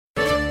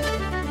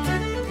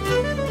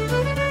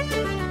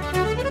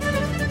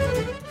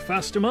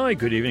Fast am I.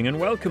 Good evening and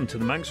welcome to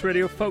the Manx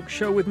Radio Folk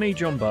Show with me,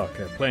 John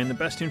Barker, playing the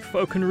best in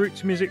folk and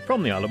roots music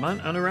from the Isle of Man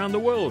and around the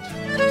world.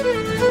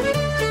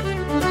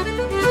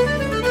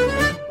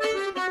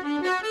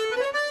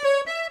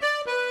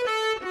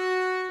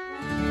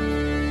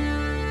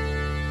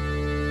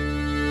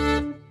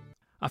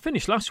 I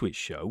finished last week's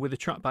show with a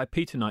track by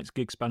Peter Knight's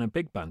Gig Spanner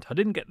Big Band. I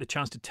didn't get the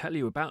chance to tell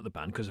you about the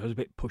band because I was a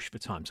bit pushed for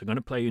time, so I'm going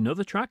to play you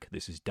another track.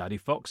 This is Daddy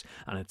Fox,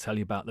 and I'll tell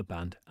you about the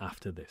band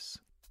after this.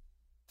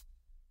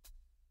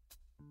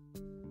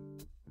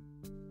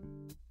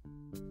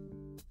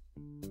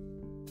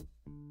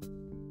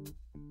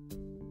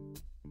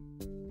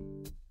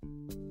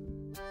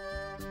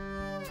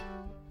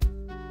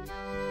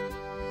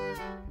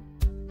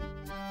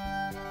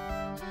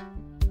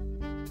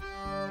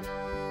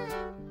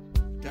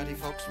 Daddy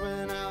Fox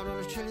went out on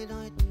a chilly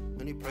night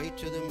and he prayed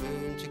to the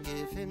moon to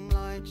give him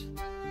light.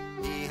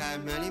 He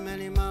had many,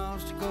 many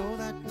miles to go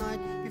that night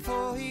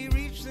before he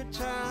reached the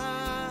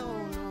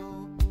town.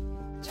 Oh,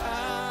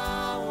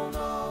 town,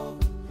 oh,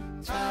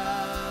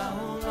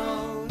 town,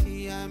 oh.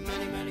 He had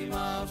many, many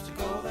miles to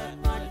go that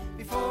night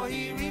before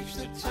he reached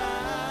the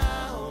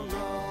town.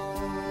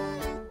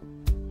 Oh.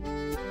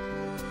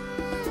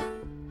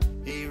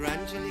 He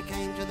ran till he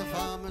came to the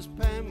farmer's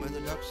pen where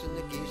the ducks and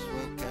the geese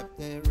were kept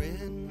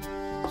therein.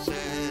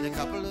 Said, a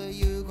couple of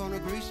you gonna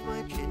grease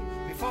my chin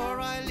before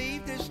I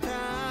leave this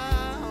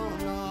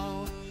town.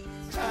 Oh,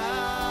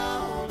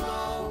 town,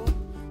 oh,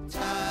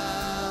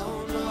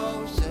 town,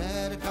 oh.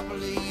 Said, a couple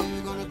of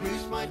you gonna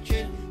grease my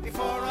chin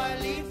before I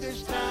leave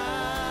this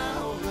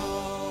town. Oh.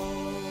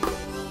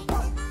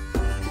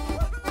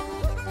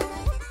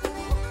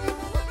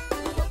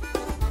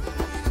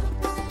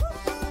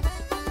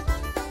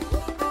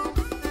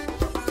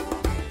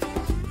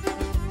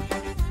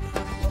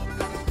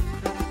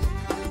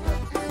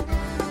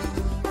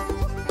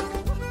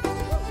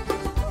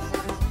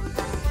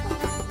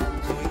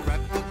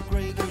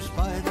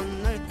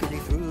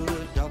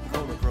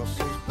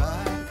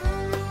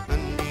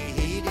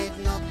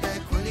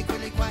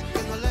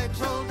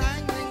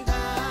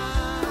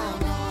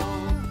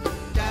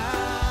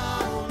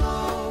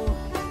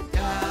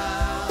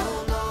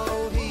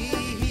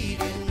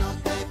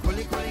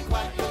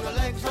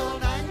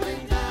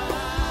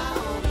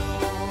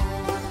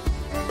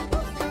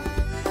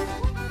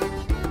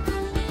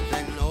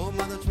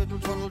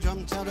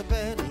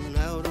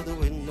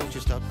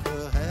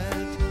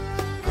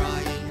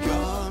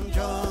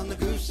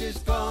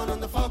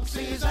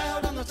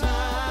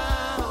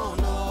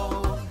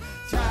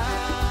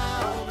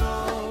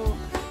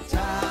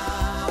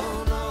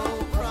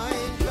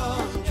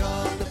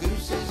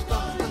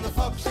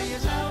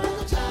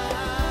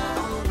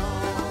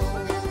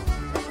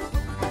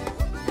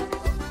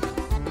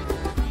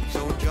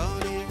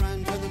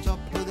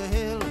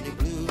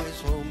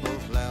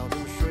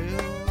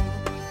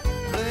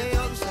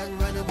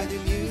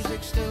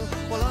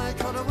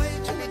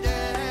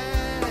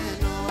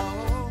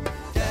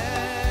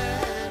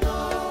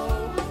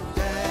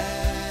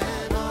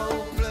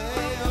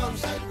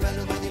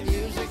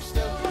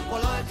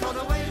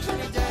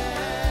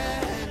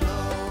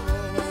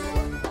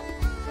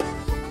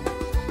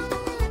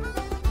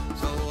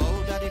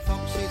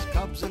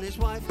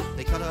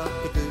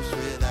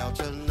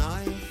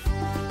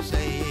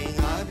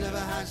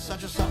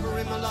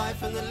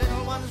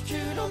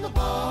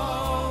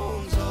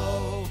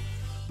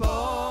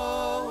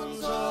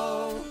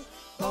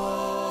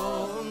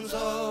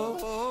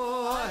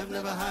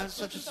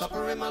 Such a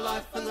supper in my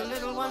life, and the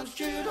little ones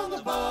chewed on the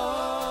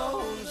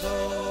bones.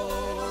 Oh.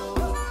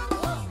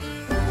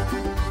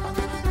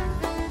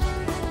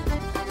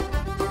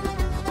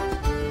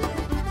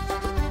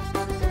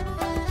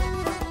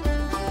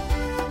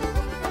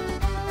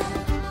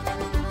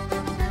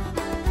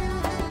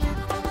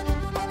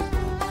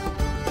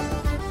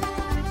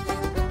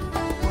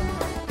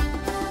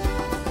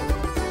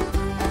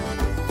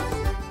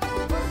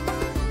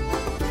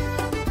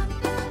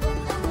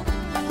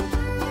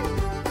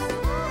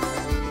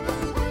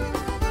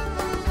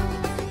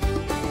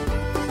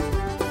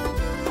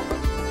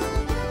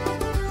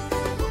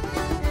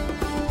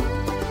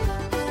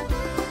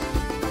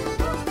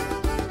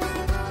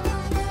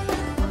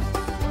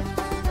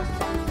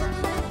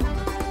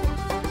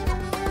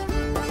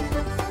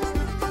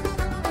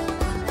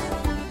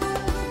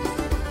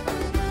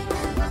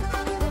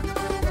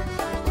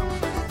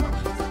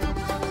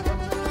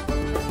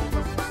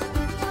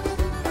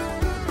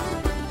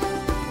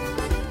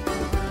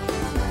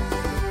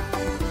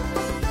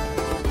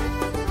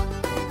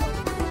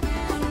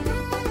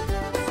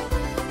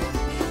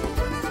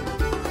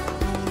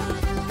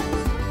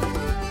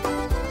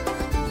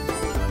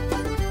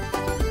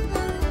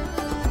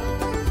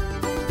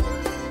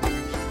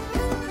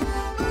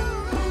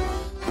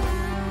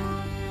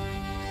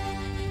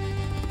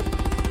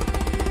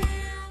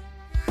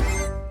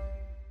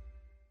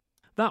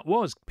 That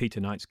was Peter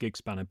Knight's Gig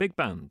Spanner Big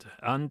Band.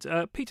 And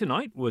Peter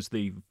Knight was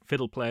the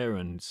fiddle player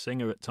and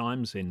singer at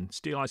times in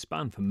Steel Eye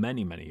Band for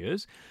many, many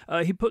years.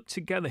 He put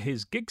together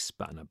his Gig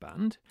Spanner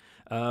band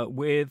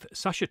with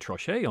Sacha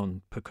Trochet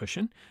on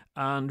percussion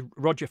and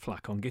Roger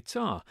Flack on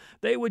guitar.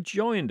 They were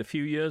joined a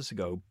few years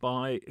ago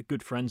by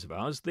good friends of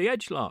ours, the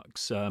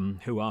Edgelarks,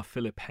 who are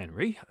Philip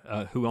Henry,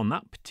 who on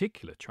that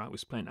particular track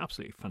was playing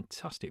absolutely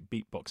fantastic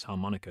beatbox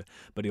harmonica,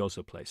 but he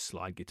also plays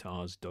slide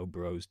guitars,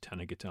 dobros,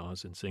 tenor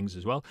guitars and sings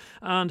as well.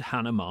 And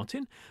Hannah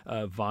Martin,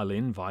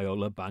 violin,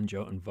 viola,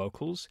 banjo and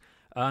vocals.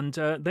 And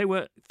they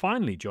were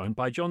finally joined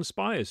by John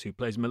Spires, who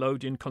plays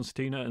melodeon,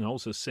 concertina and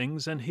also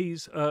sings. And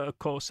he's, of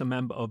course, a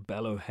member of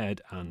Bellowhead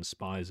and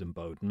Spires and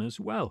Bowden as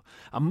well.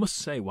 I must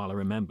say, while I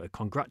remember,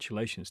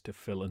 congratulations to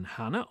Phil and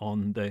Hannah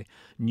on the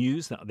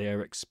news that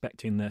they're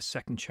expecting their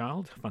second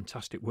child.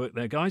 Fantastic work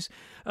there, guys.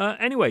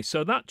 Anyway,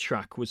 so that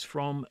track was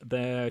from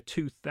their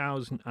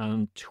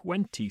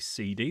 2020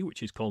 CD,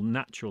 which is called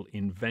Natural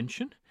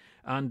Invention.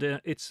 And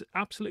it's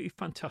absolutely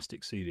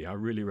fantastic CD. I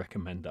really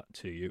recommend that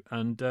to you.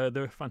 And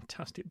they're a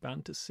fantastic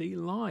band to see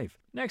live.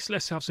 Next,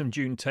 let's have some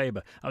June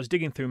Tabor. I was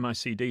digging through my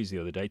CDs the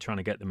other day, trying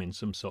to get them in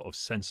some sort of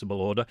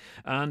sensible order.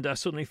 And I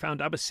suddenly found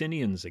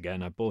Abyssinians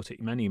again. I bought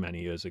it many,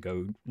 many years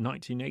ago.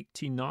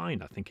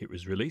 1989, I think it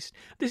was released.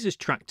 This is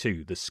track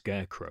 2, The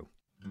Scarecrow.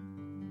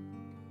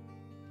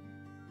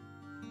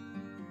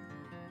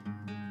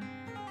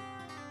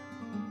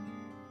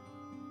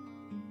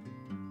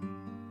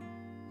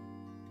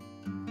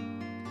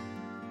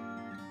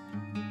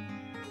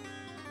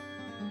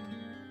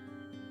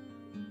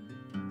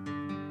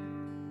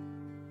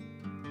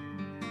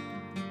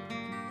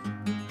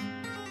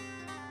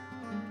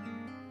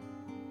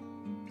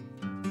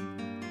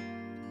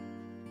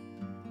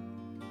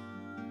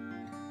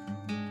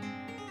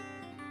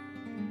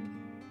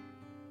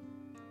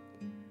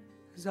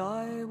 As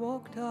I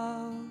walked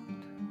out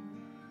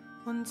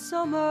one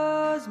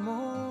summer's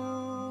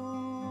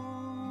morn,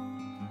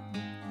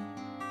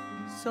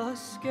 saw a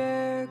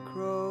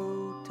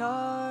scarecrow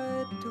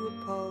tied to a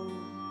pole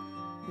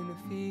in a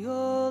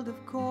field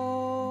of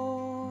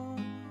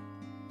corn.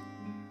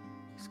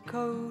 His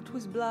coat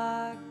was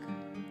black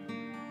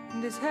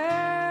and his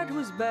head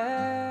was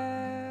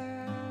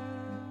bare.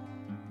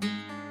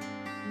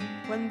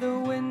 When the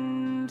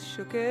wind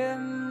shook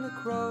him, the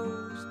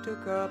crows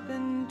took up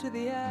into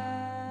the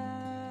air.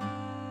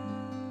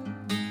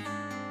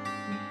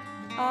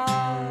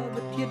 Ah,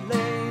 but you'd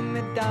lay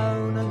me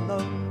down and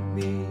love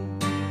me.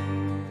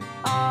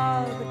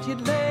 Ah, but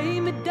you'd lay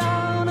me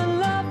down and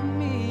love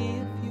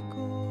me if you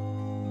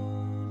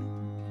could.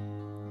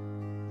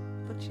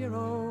 But you're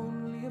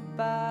only a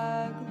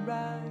bag of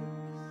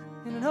rags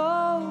in an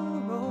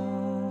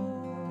overall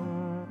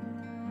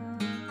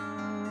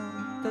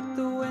that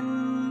the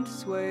wind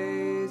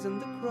sways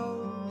and the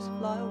crows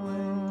fly away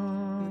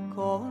and the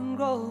corn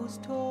grows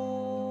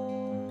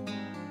tall.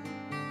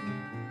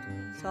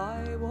 As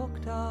I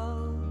walked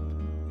out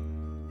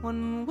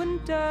one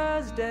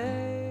winter's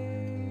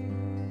day,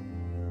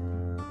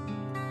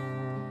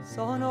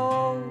 saw an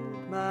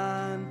old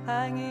man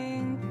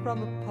hanging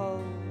from a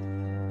pole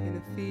in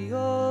a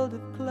field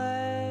of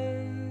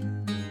clay.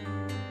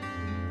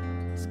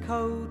 His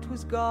coat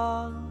was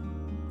gone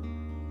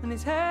and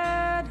his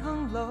head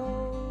hung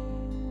low,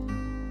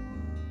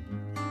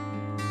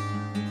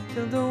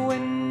 till the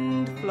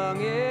wind flung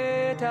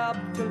it up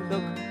to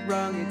look,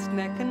 wrung its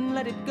neck and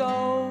let it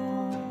go.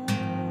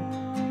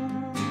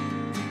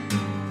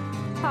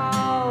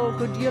 How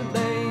could you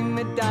lay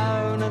me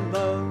down and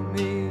love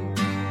me?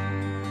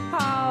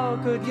 How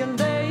could you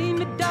lay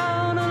me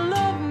down and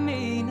love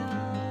me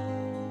now?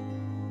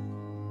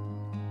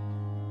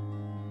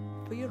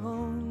 For you're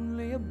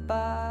only a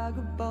bag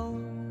of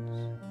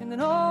bones in an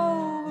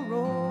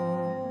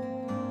overall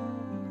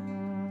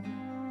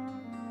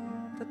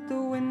that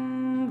the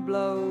wind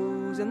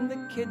blows and the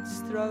kids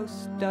throw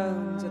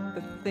stones at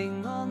the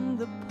thing on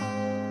the pole.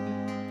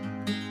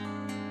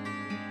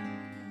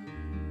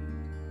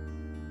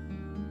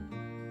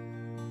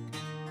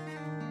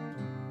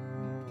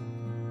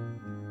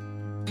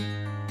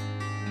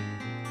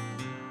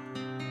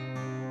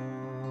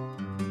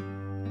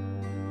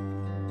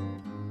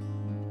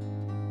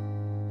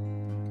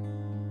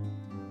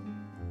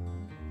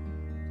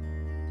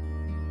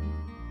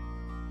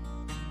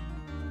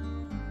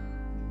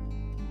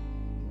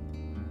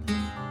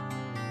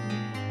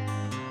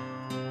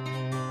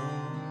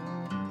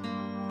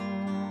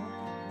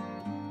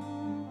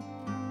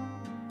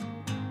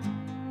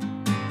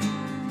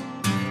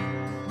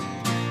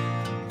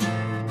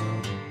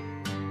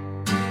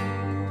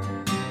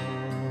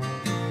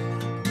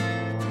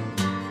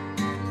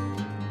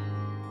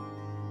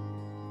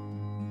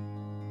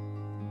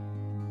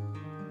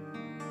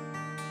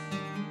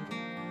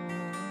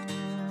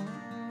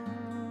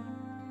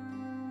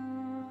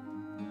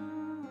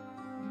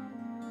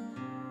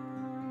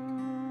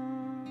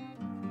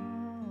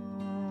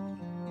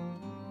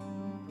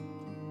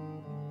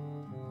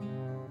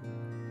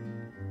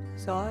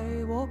 As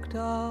I walked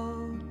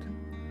out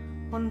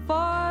one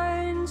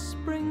fine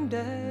spring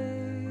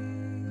day,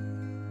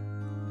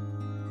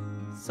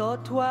 saw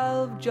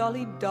 12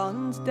 jolly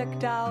dons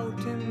decked out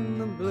in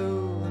the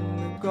blue and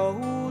the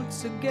gold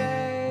so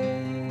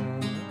gay.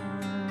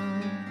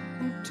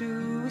 And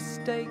to a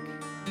stake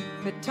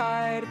they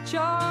tied a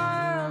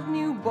child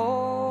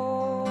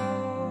newborn.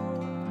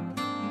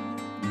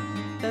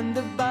 Then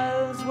the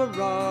bells were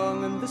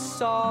rung and the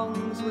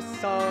songs were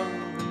sung,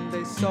 and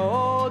they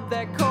sowed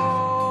their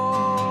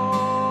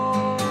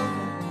corn.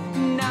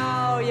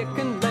 Now you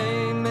can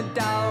lay me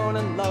down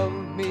and love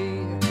me.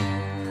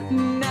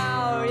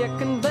 Now you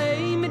can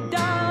lay me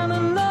down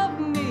and love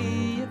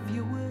me if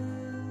you will.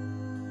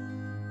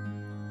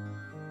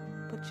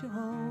 But you're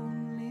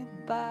only a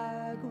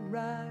bag of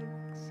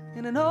rags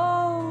in an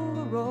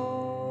overall.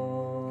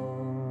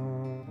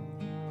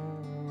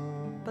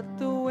 But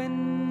the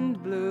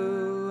wind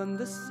blew and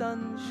the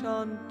sun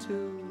shone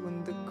too,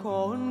 and the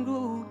corn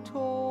grew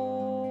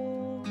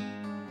tall.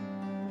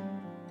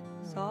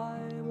 As I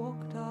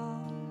walked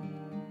out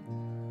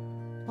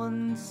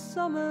one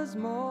summer's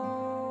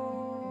morn,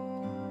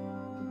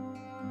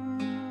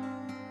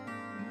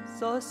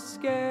 saw a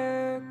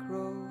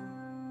scarecrow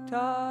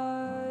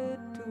tied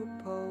to a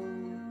pole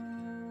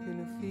in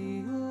a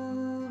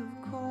field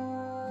of corn.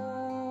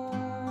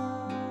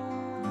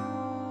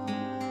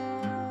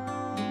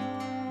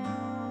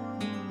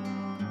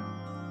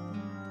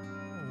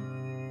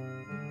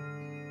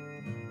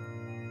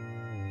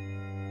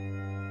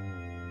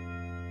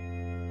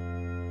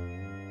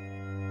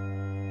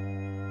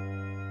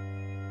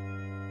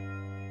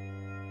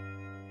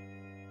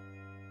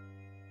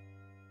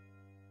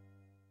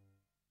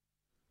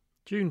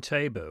 June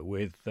Tabor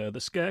with The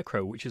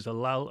Scarecrow, which is a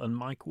Lal and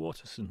Mike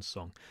Waterson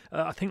song.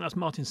 I think that's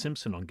Martin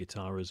Simpson on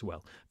guitar as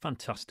well.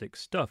 Fantastic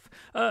stuff.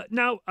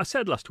 Now, I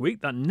said last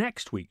week that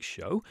next week's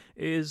show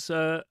is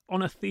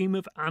on a theme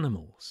of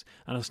animals.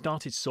 And I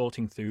started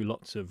sorting through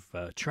lots of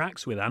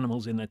tracks with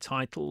animals in their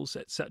titles,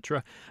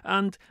 etc.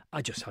 And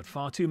I just had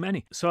far too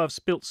many. So I've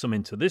spilt some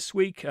into this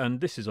week,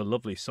 and this is a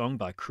lovely song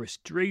by Chris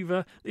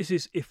Drever. This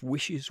is If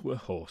Wishes Were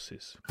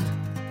Horses.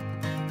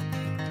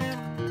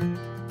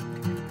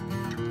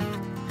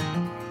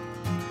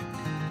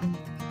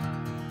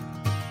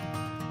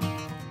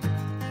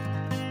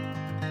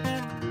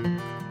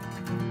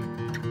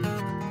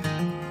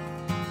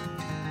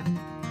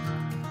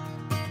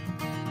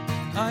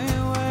 I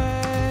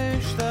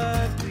wish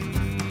that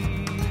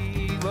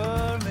we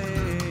were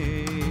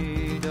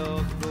made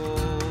of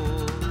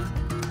gold.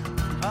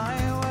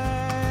 I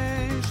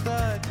wish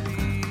that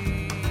we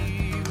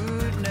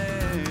would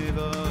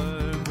never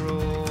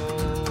grow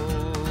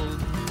old.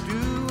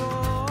 Do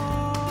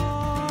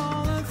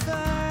all the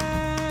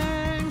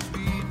things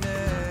we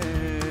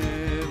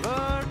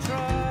never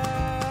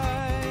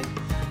tried.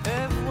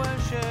 If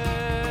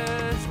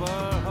wishes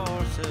were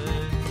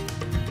horses,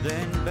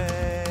 then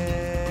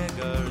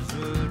beggars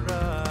would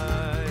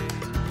ride,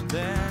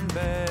 then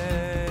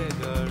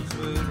beggars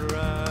would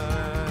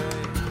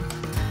ride.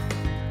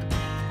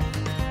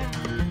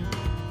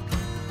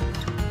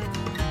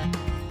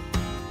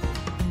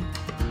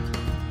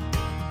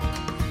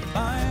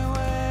 I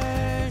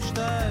wish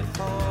that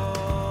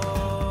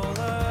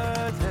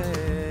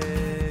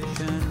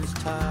politicians'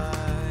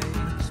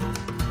 ties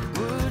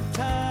would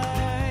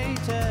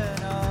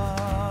tighten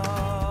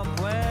up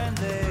when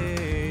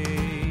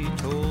they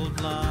told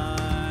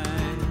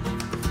lies.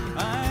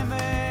 I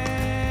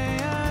may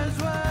as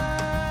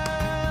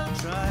well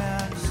try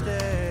and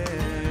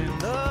stem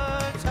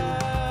the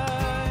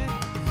tide.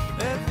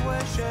 If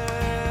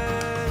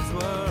wishes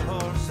were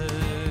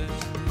horses,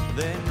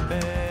 then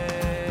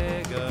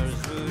beggars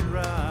would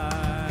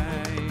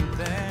ride,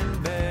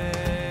 then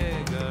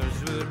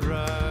beggars would ride.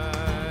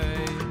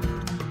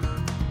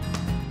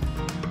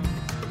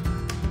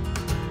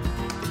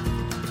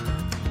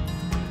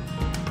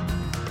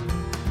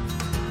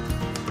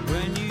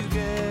 When you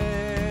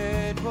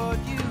get what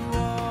you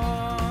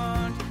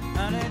want,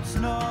 and it's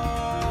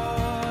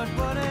not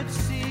what it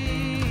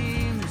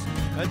seems,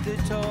 at the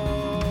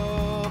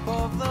top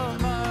of the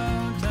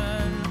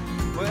mountain,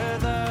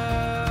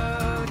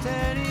 without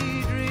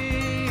any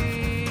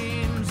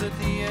dreams, at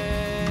the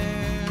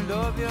end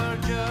of your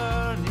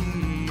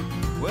journey,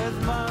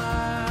 with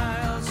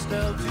miles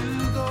still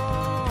to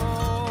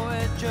go,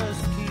 it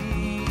just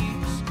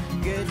keeps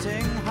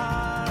getting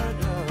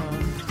harder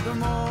the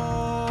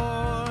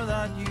more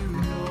that you know.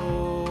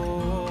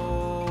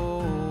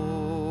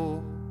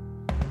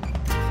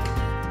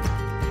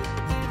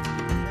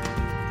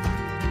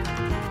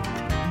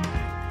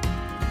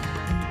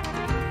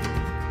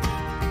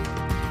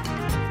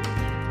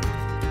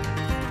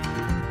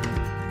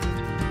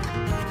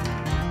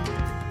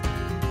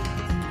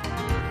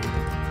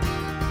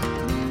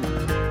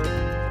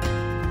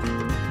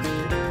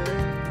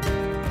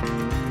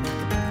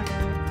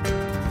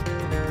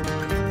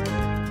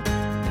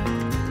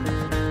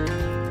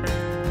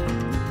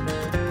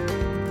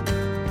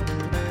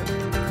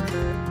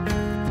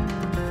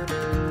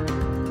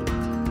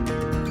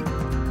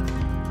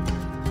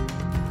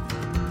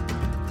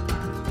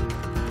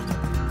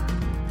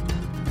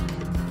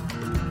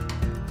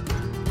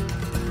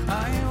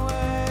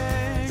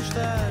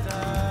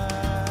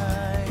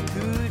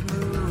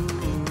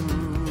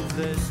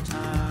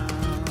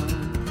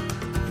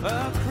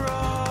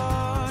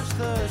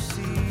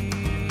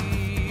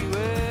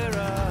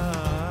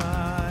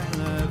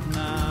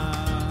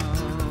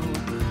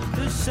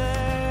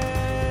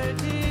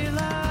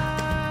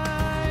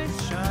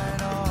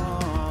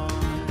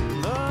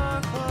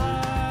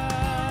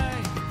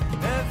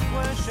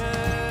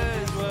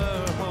 wishes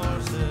were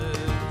horses,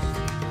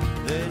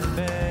 then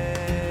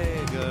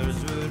beggars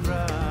would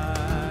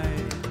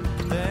ride,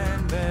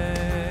 then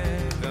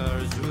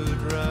beggars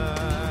would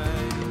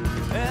ride.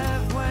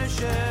 If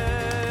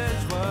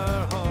wishes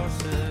were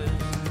horses,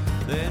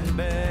 then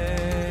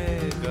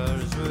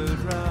beggars would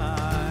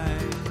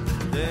ride,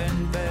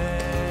 then beggars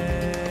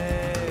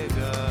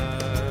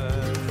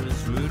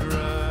would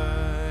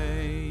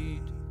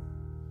ride.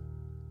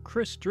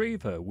 Chris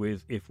Drever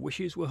with If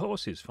Wishes Were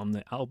Horses from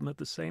the album of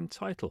the same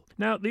title.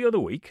 Now, the other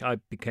week I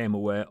became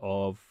aware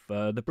of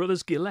the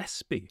Brothers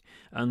Gillespie,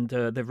 and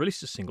they've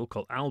released a single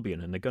called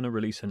Albion, and they're going to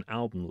release an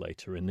album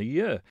later in the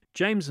year.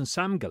 James and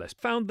Sam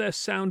Gillespie found their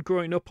sound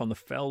growing up on the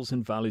fells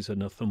and valleys of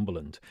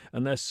Northumberland,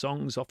 and their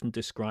songs often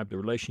describe the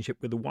relationship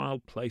with the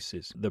wild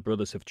places. The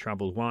brothers have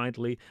travelled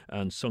widely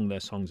and sung their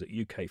songs at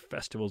UK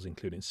festivals,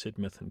 including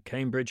Sidmouth and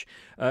Cambridge.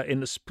 In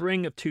the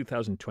spring of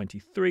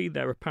 2023,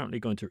 they're apparently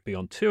going to be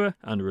on tour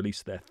and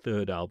release their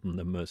third album,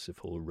 The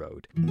Merciful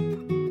Road.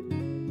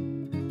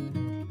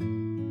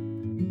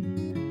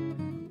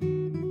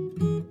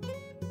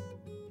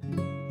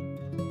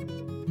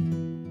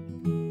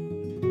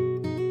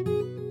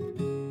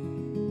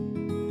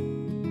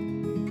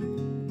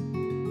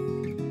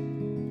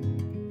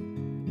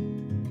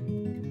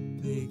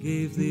 They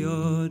gave the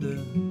order,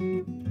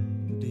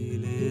 the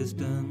deal is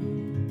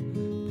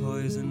done.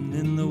 Poison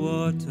in the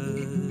water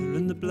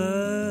and the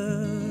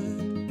blood,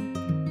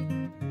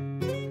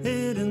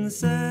 hidden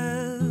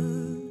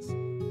cells,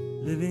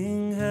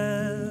 living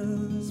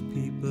hells,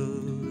 people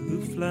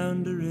who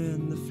flounder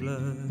in the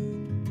flood.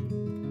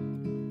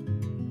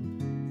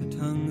 The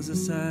tongues are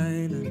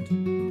silent,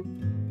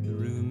 the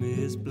room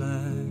is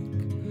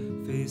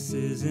black,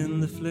 faces in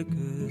the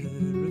flicker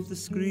of the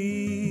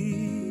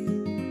screen.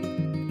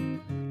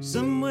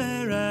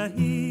 Somewhere I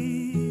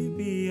hear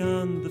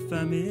beyond the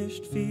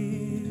famished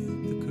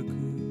field the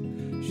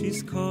cuckoo,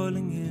 she's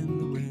calling in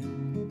the wind,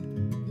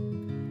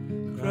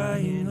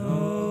 crying,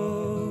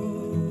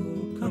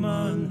 oh, come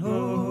on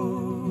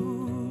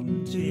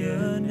home to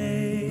your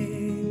name.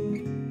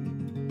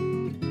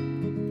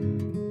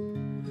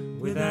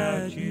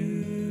 Without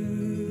you,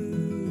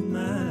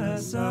 my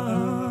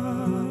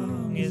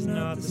song is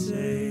not the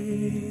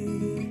same.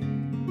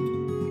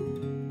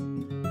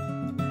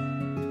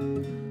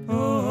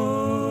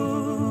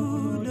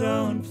 Oh,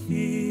 don't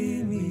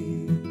fear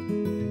me.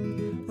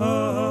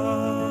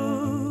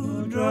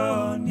 Oh,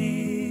 draw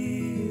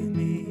near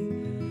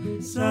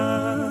me.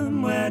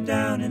 Somewhere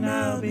down in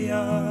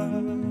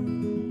Albion,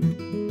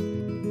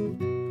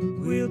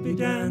 we'll be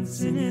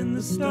dancing in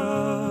the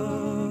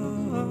storm.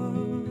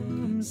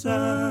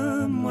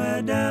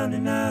 Somewhere down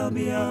in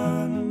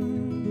Albion,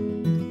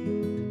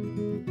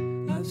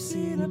 I've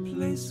seen a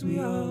place we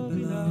all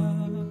belong.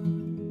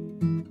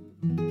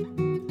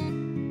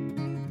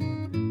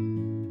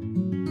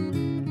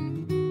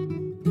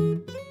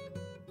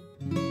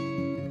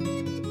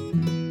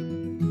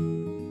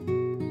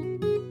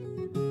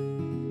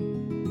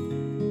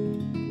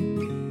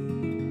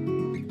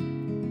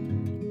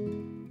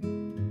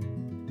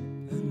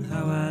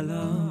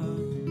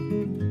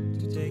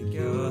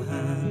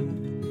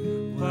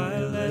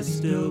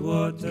 Still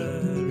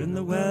water in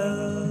the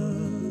well.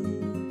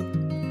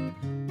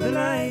 The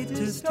light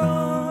is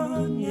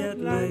torn, yet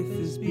life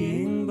is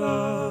being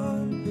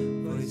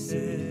born.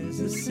 Voices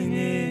are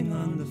singing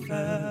on the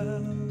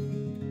fell.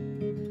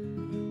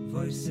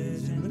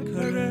 Voices in the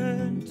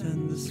current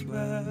and the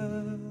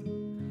swell,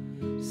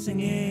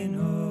 singing,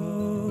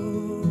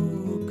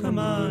 oh, come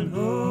on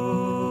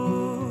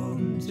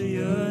home to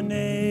your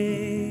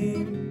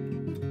name.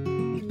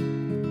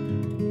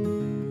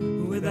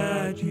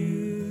 Without you,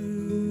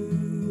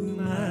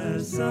 my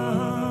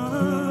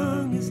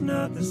song is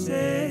not the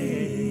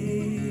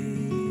same.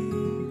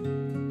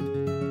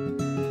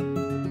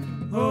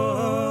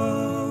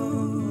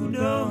 Oh,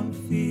 don't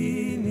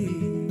fear me.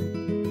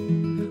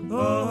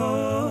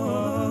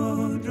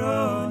 Oh,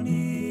 draw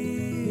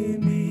near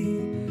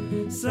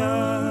me.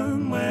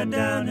 Somewhere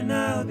down in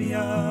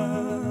Albion,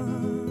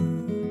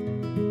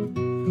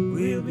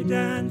 we'll be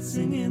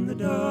dancing in the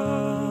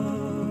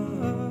dawn.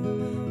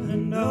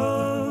 And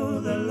oh,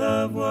 the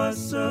love was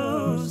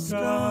so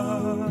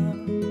strong.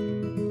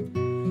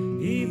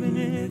 Even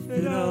if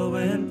it all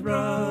went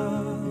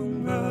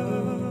wrong,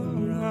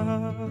 wrong,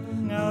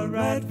 wrong, I'll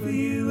write for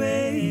you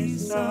a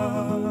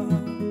song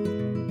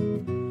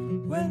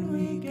when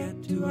we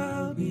get to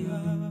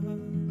Albion.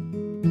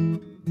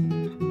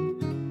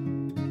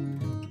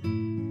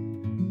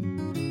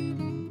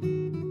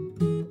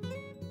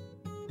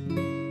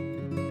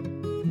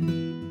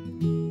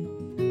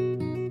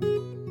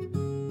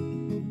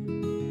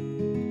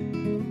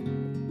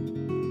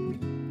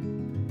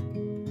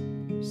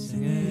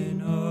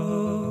 Singing,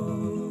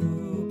 oh,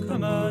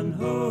 come on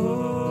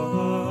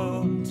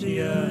home to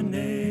your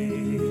name.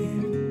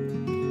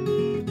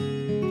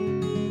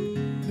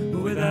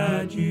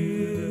 Without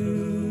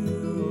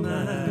you,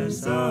 my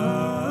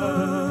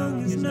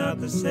song is not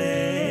the same.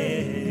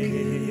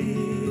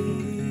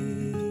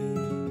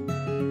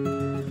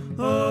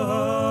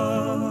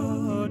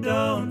 Oh,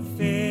 don't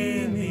fear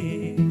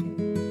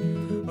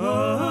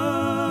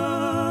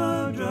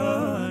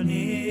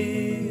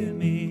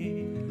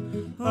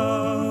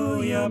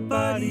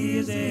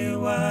is a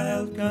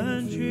wild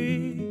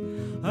country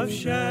of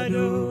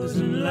shadows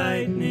and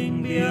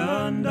lightning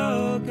beyond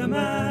all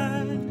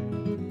command.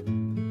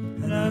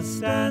 And I'll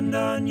stand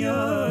on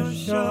your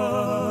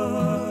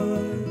shores,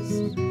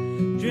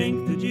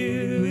 drink the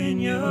dew in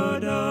your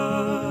dawns,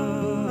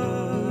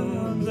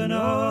 and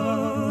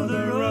all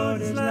the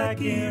road is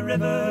like a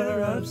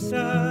river of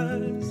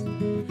stars.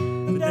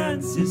 The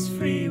dance is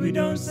free, we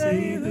don't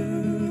say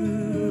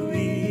who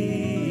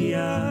we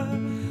are.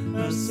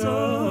 Our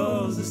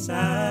souls are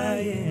sighing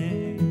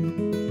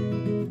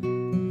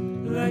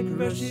like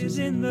rushes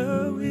in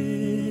the wind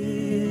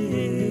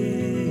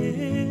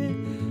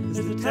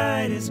as the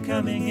tide is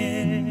coming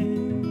in.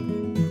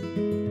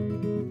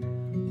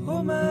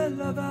 Oh, my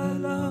love, I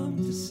long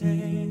to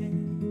sing.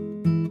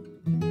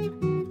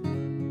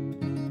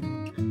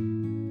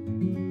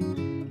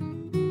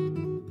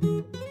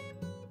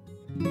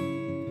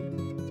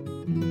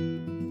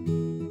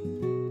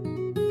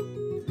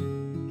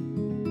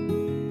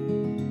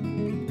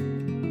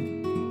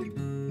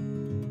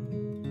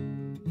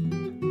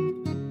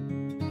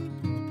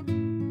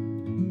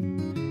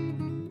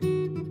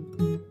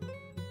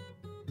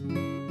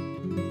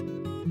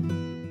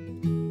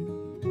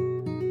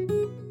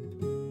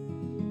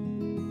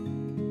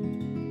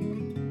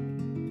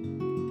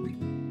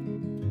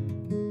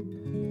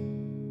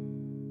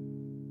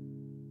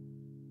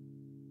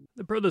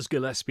 Brothers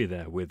Gillespie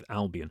there with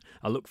Albion.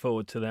 I look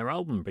forward to their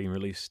album being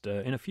released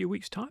in a few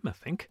weeks' time, I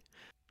think.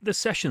 The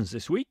sessions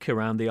this week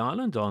around the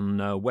island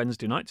on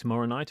Wednesday night,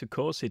 tomorrow night, of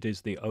course, it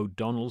is the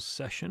O'Donnell's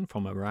session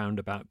from around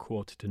about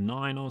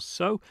 8:45 or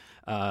so.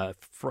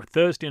 For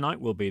Thursday night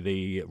will be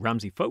the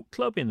Ramsey Folk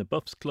Club in the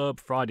Buffs Club.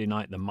 Friday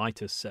night, the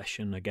Mitre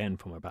session, again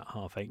from about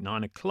 8:30,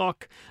 9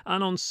 o'clock.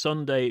 And on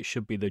Sunday, it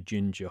should be the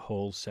Ginger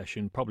Hall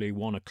session, probably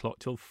 1 o'clock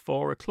till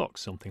 4 o'clock,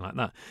 something like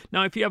that.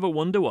 Now, if you ever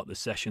wonder what the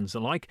sessions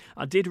are like,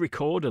 I did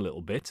record a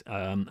little bit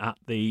at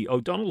the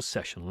O'Donnell's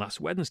session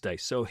last Wednesday.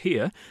 So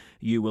here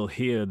you will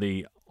hear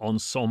the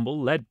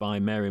ensemble led by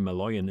Mary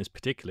Malloy in this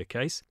particular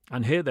case,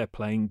 and here they're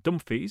playing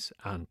Dumfries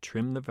and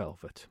Trim the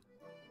Velvet.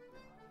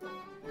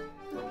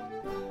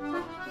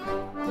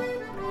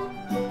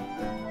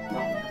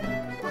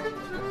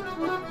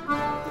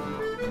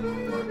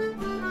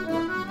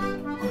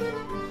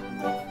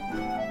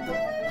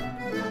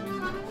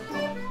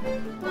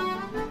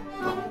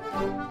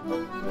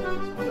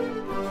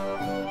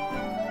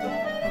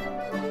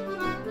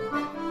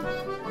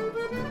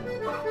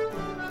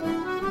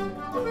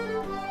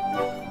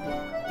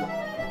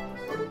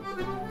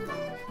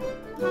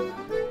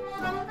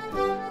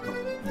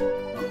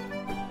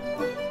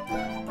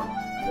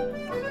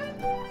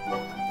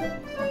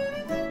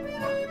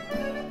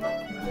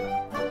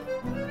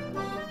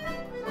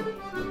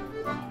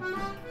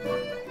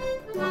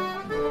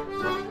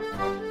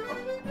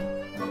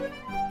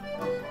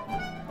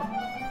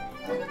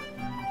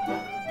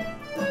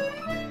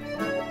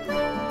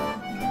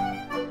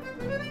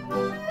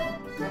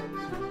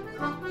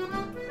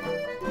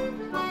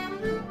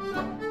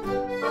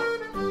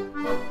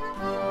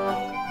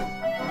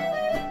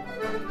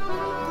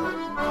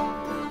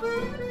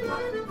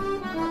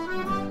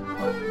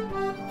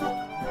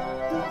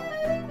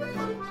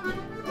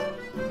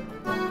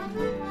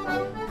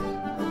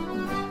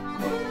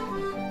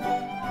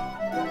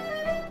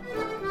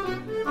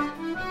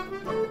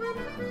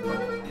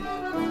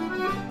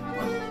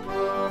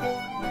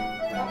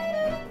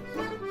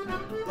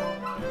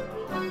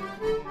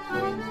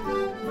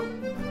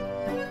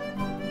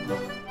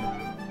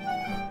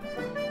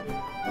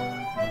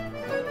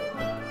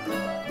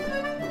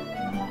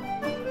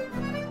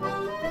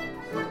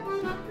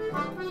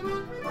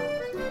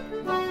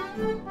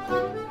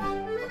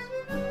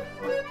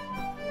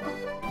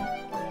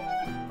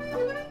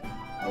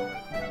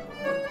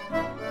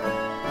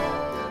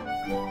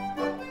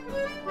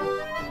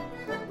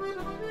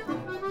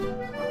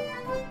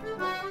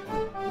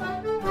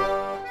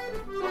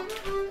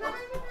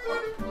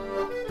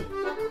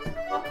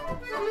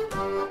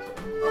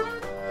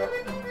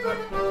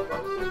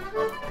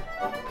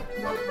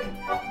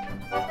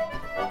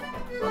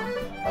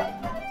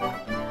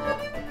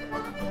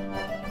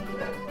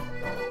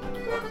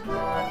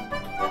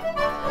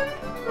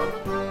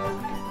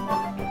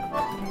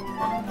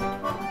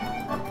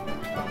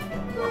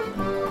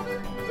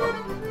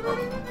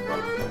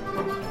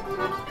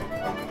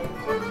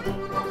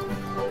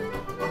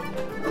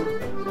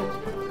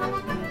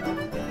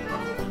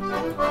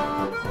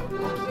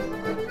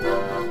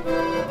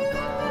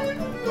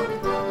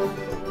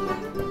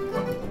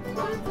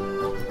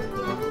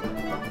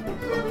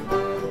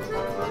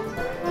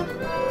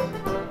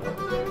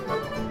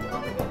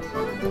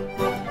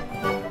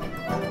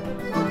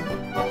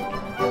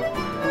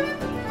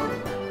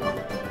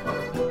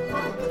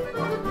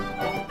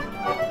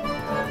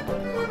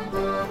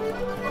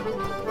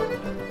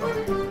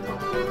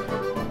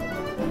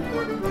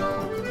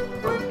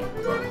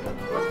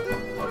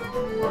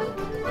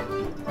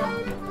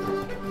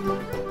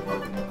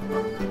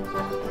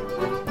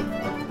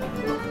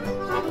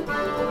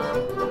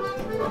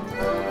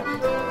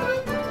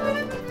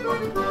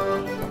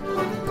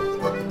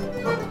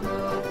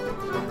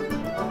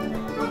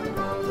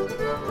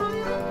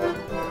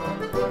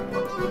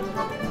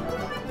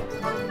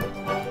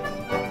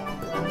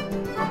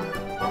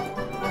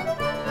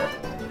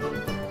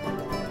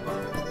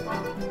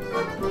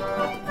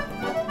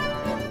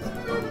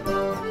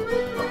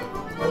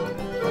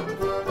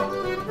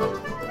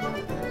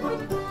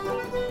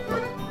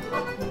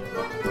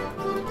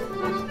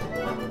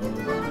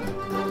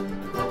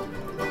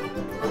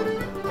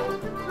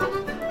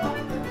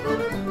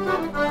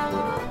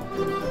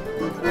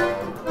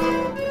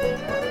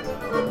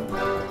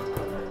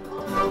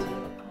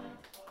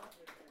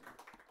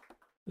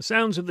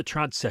 Sounds of the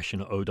trad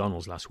session at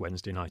O'Donnell's last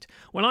Wednesday night.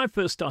 When I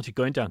first started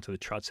going down to the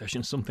trad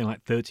session, something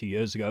like 30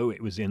 years ago,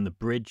 it was in the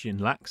Bridge in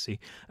Laxey,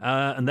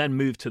 and then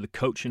moved to the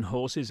Coach and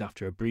Horses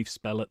after a brief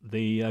spell at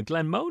the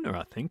Glen Mona,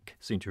 I think.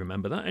 Seem to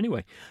remember that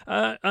anyway.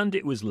 And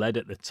it was led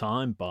at the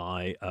time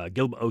by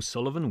Gilbert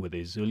O'Sullivan with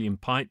his uilleann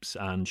pipes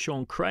and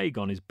Sean Craig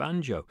on his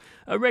banjo.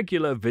 A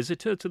regular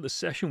visitor to the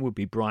session would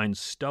be Brian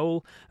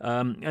Stowell,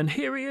 and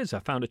here he is. I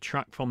found a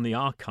track from the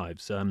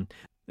archives.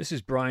 This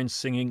is Brian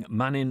singing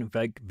Manin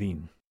Veg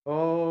Veen.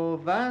 O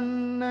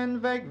van en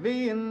weg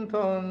wient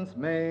ons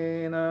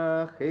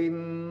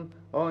menigeen,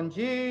 on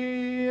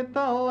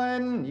jital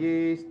en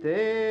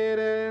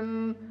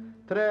jisteren,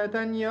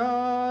 13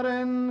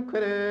 jaren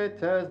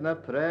kretes na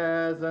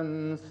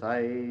present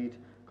sight,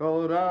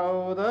 gol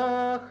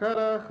raude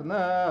gerrig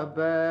na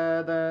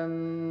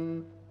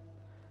bedden.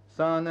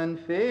 San en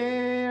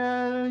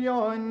veel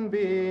join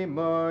be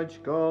much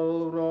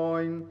gol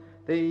roin,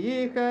 de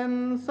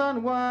jichen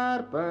san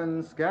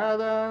warpen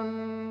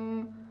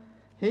skaden.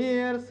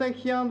 Hier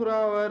zich Jan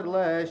Brouwer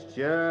les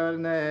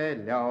journey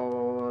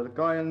laur,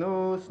 goil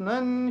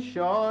noesnen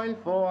schoil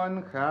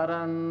von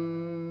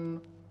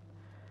Charan.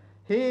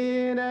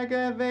 Hier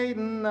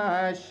geweden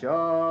a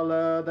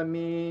schale de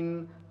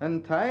min,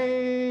 en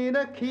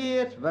tijde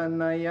kiert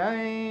van a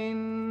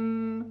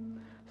ein.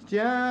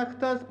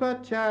 Stjacht as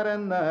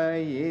betjaren a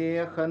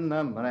jechen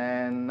am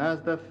ren,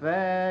 as de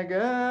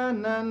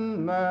vegen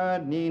en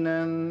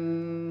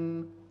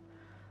merninen.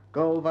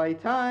 Gol vai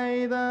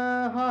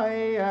tijde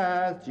hai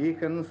as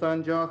jichen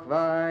san joch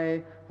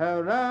vai,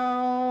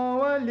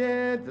 rauw a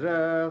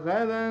liedre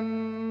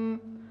redden.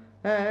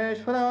 Es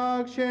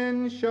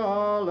fragschen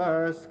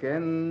scholler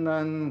skin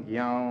en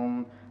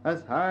gjaum,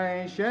 as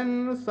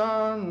heischen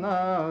san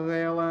a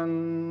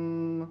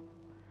gelen.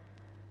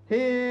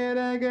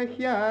 Heerige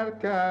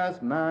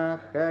jarkas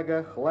mach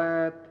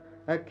geglet,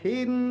 a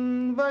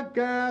kiden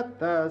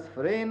vagat as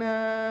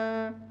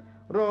vrene.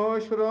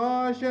 Rosh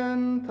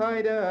Roshen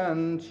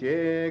tijden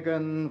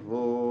tjegen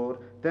voor,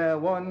 de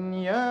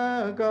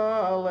wonje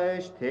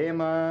galish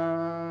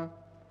thema.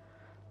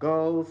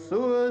 Gol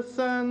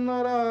susen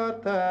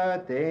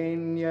rarte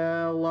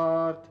denje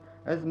lart,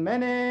 as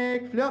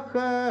menig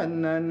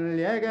vluchten en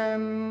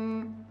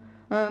leggen.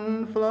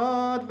 En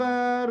vlot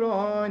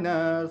veroin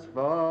as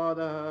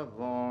vader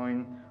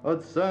voin,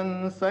 od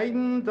sun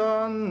seiden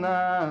dan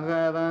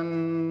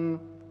redden.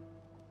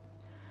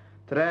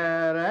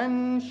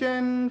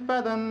 Trerenchen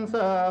fedden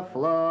se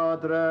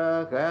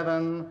flodre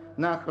redden,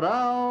 nach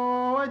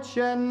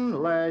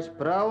rauwetchen leis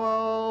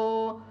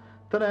brouwel.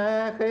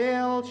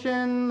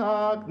 Tregeelchen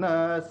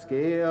agne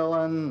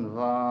skelen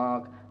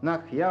wak,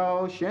 nach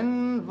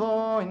jouwchen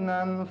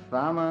woinen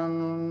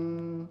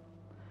fammen.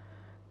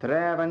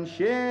 Treven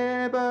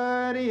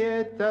scheber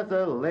it as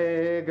a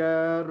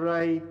lega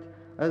right,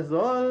 as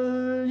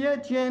all je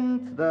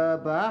gent de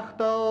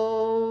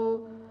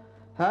bachtel.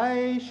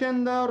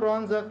 Heischen de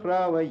ronze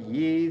vrouwe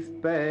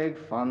jiest beg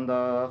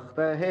vandaag,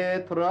 de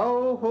het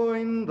trouw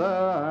in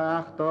de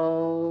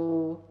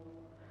achtel.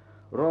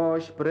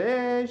 Roos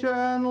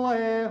brejen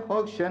le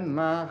hoogschen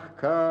mag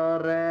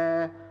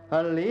kare,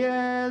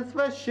 alies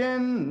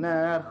wasjen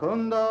naar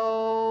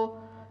hundel.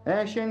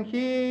 Eschen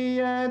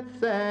hiet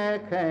ze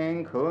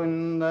geen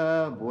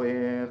kunde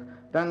boeg,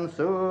 dan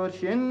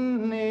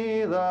soerschen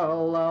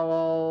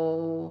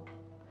nederlauwel.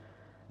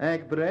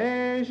 Ek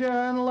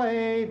brejen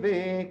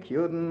lewe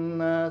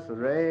kjuden as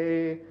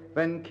rei,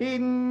 ven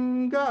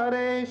kiden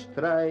garesh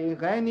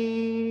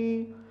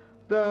treigeni.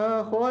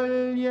 De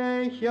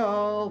holje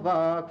hjal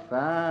vak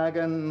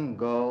fagen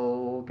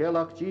go,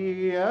 gelach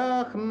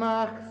jiach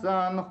mach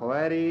san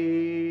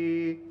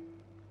hweri.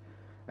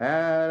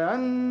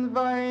 An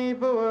vai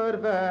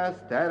voor we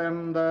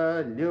sterm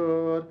de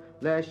luur,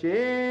 les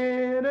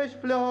eres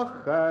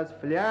vlog as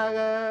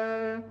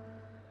vlagge.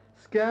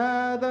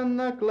 Skaden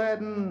a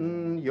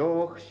gledden,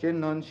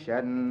 jochchen en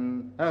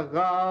sjedden, a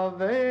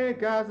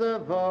gavig as a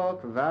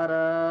vok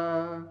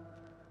vare.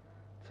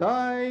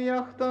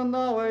 Taiach dan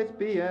nooit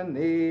bien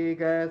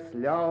eges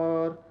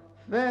ljaur,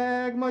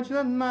 veg much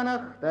den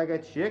manach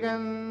daget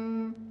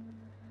chicken.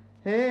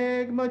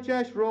 Heg much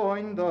as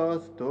roin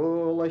dos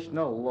toolish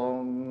no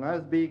long,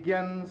 as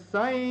begin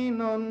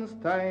sein ons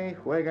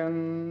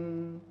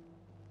teichwegen.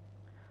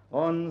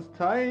 Ons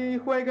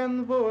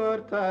teichwegen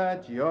voort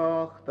at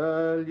joch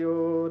de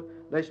ljoer,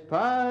 leis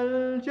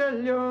palje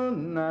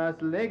ljun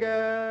as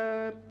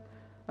ligger.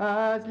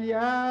 As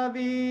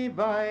liavi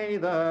vai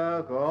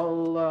de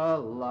golla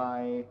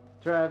lai,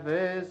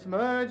 travis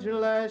merge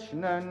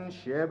leshnen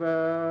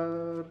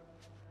shibber.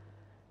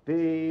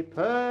 Be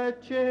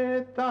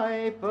purchit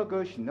I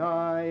fogush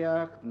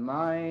naiacht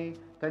mai,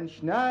 ten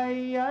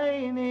schnei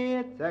ein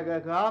it ag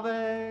a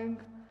gaveng.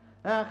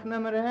 ach na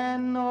mar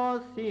hen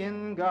o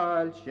sin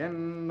gal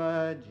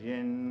shimma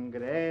gin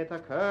Greta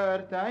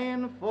Kurt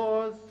ein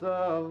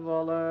fossa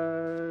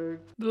voller.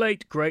 The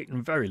late, great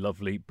and very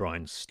lovely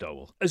Brian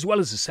Stowell. As well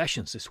as the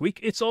sessions this week,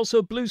 it's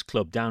also Blues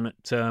Club down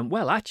at,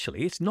 well,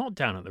 actually, it's not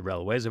down at the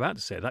railway. I was about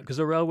to say that because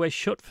the railway's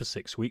shut for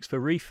 6 weeks for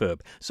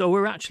refurb. So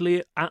we're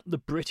actually at the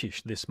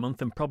British this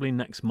month and probably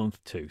next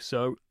month too.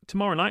 So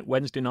tomorrow night,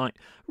 Wednesday night,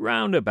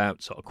 round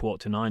about sort of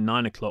 8:45,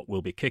 9 o'clock,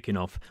 we'll be kicking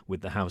off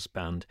with the house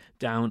band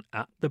down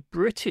at the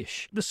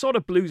British. The sort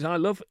of blues I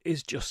love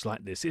is just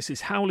like this. This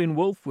is Howlin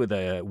Wolf with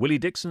a Willie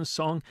Dixon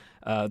song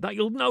that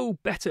you'll know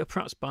better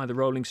perhaps by the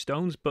Rolling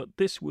Stones, but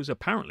this was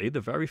apparently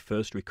the very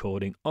first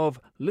recording of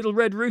Little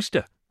Red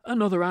Rooster,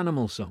 another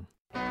animal song.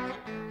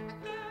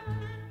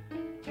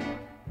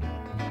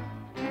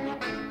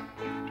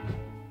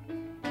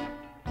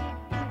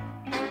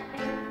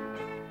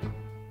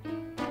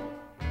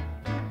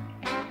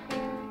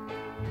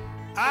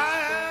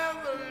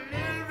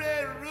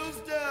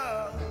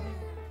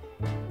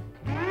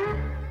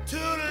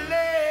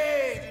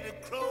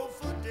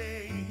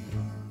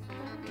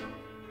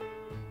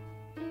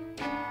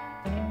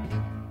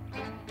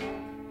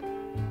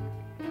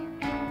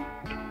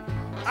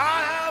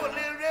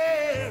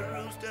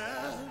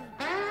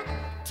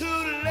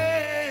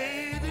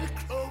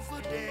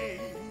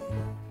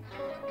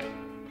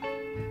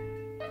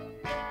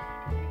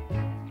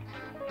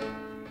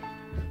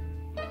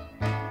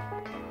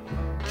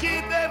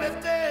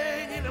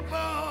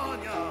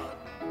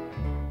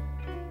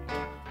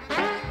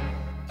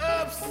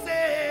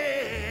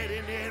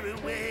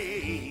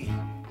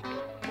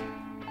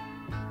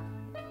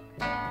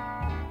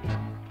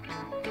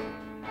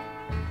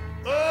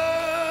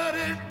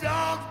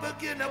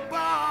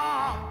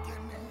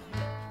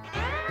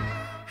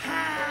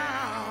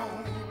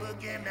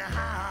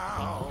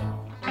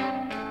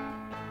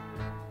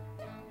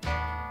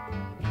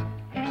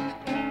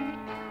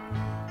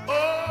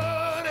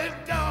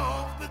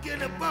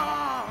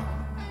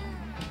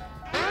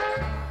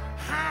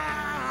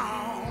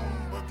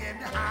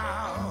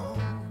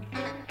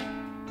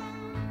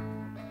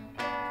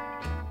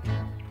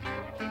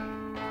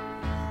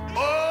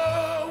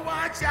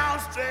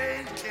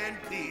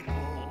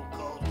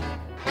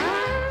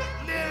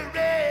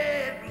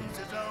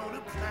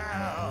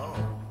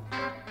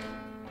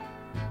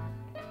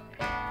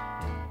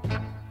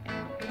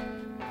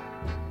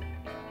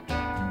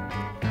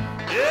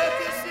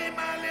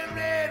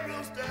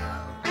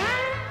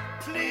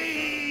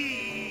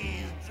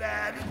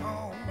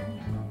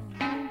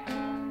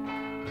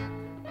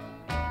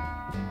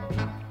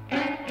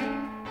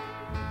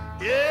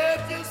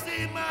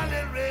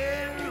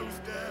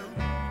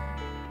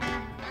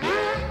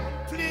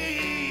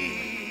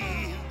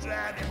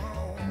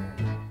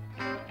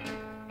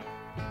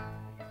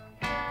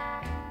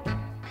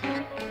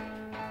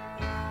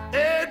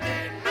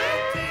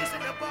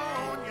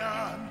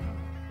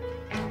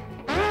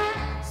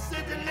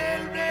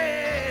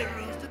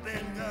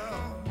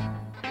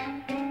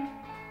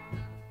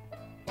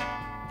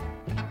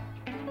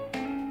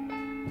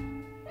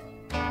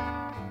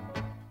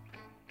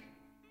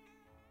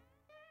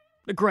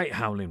 The great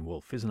Howlin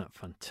Wolf, isn't that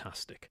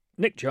fantastic?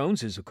 Nick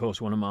Jones is, of course,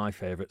 one of my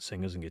favourite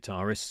singers and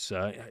guitarists.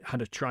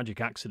 Had a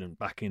tragic accident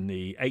back in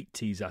the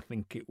 80s, I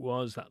think it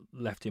was, that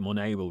left him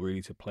unable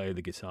really to play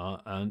the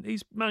guitar. And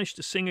he's managed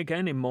to sing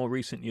again in more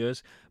recent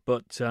years,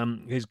 but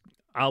his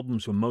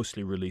albums were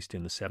mostly released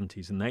in the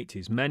 70s and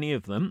 80s. Many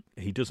of them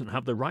he doesn't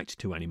have the rights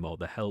to anymore.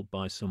 They're held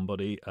by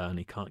somebody and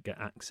he can't get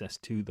access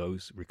to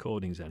those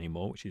recordings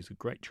anymore, which is a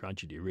great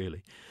tragedy,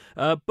 really.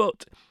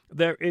 But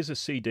there is a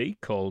CD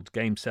called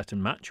Game, Set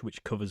and Match,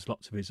 which covers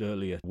lots of his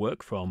earlier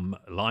work from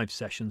live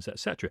sessions,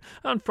 etc.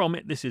 And from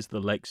it, this is The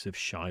Lakes of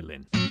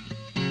Shylin.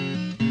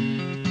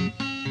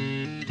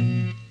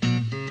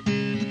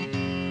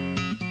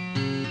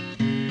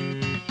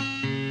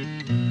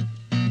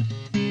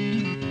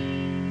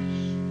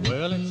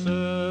 Well, it's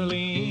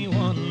early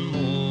one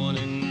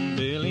morning,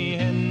 Billy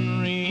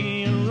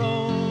Henry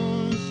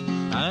arose,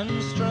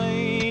 and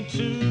straight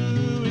to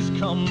his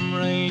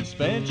comrade's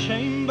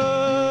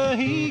bedchamber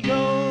he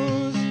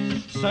goes,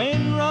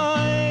 saying,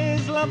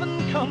 "Rise,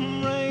 loving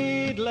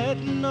comrade, let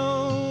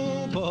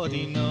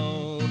nobody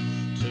know,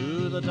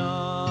 to the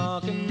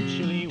dark and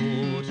chilly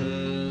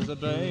waters a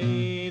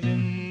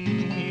bathing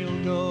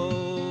he'll go."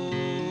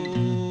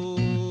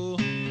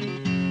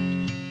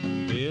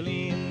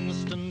 Billy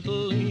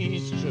instantly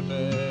stripped,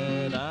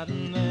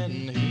 and then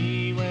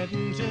he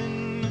went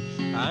in,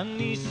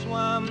 and he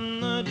swam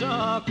the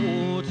dark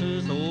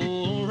waters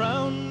all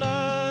round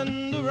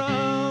and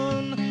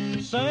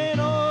around, saying,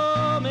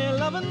 "Oh, me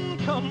loving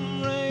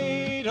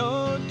comrade,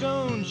 oh,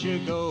 don't you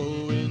go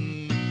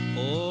in,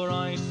 for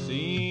I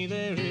see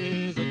there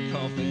is a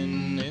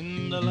coffin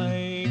in the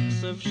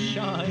lakes of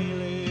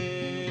Shylin."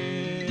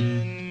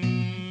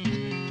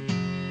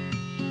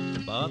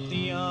 But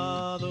the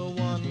other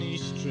one he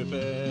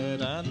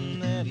stripped,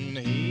 and then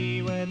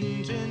he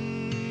went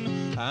in,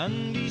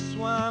 and he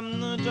swam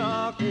the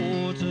dark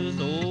waters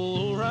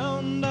all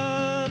round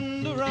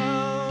and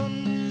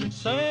around,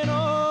 saying,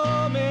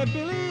 oh, me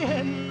Billy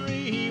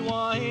Henry,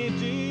 why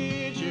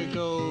did you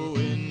go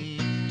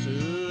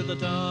into the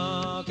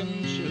dark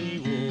and chilly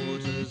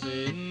waters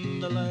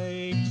in the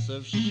lakes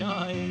of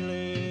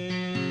Howlin?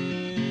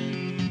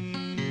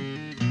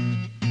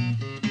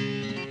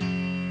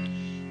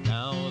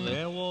 Now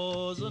there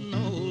was an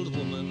old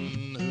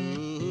woman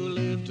who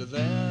lived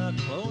there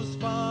close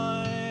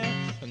by,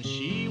 and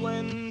she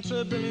went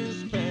to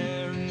Billy's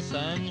parents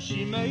and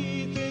she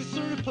made this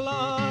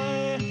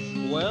reply.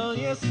 Well,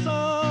 yes,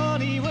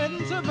 son, he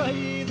went to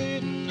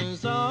bathing,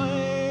 as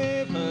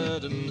I've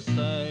heard him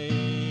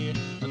say,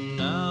 and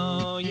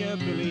now, yeah,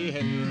 Billy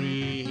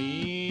Henry,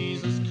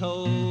 he's as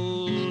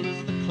cold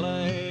as the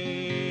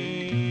clay.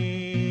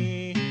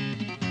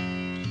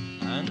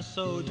 And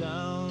so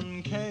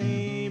down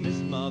came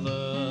his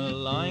mother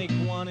like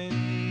one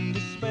in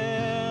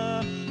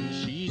despair, and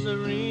she's a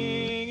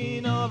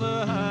wringing of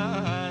her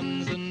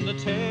hands and a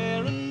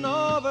tearing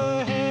of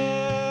her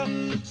hair,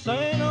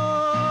 saying,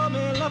 oh,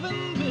 me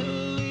loving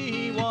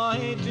Billy,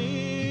 why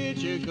did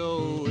you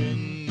go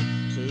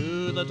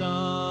into the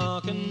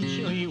dark and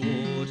chilly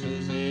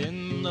waters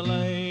in the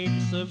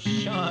lakes of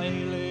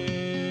Howlin?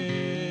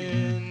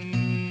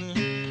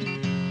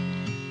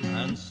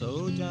 And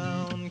so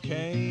down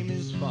came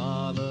his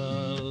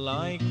father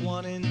like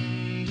one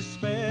in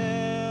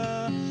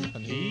despair,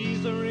 and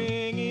he's a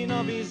wringing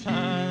of his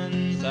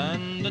hands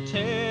and a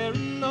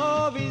tearing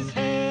of his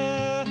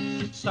hair,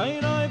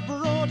 saying, I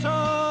brought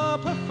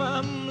up a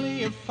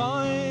family of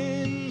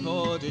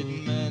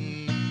fine-bodied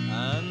men,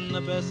 and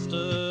the best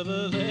of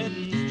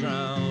them's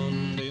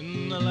drowned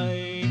in the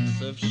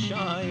lakes of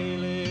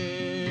Howlin.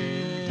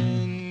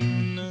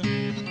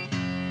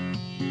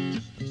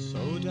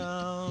 So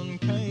down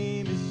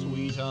came his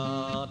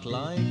sweetheart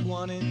like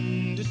one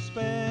in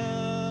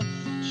despair,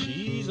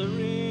 she's a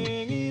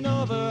wringing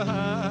of her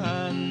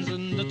hands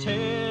and a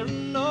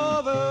tearing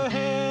of her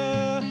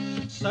hair,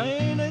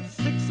 saying it's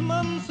 6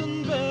 months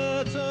and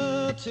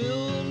better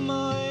till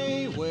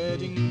my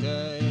wedding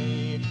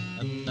day,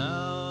 and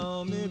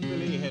now me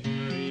Billy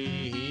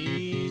Henry,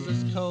 he's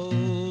as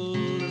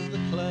cold as the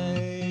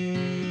clay.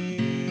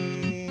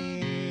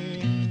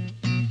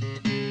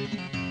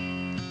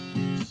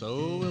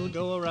 So we'll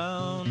go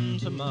around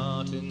to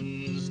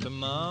Martin's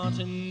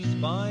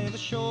by the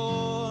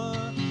shore,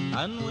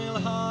 and we'll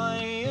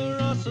hire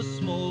us a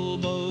small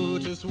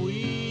boat as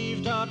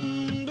we've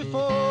done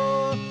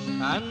before,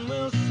 and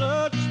we'll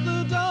search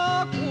the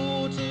dark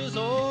waters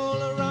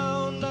all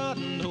around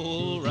and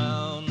all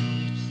round,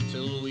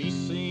 till we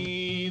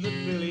see that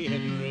Billy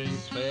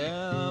Henry's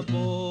fair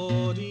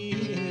body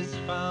is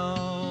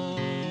found.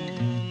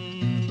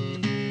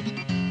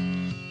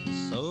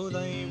 So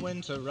they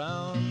went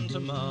around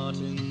to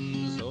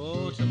Martin's,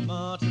 oh, to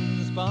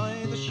Martin's by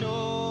the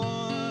shore,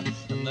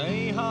 and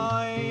they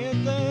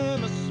hired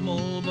them a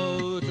small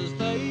boat as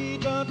they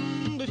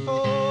done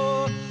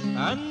before,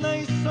 and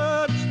they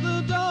searched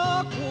the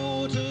dark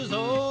waters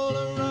all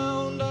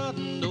around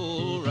and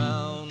all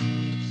round,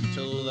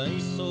 till they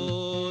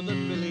saw that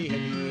Billy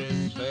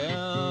Henry's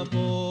fair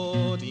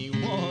body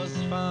was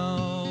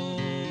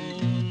found.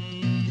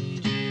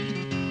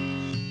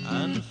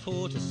 And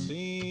for to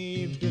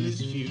see Billy's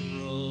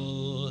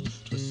funeral,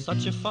 'twas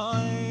such a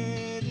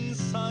fine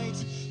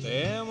sight.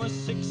 There were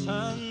 6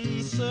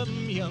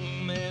 handsome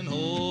young men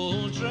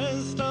all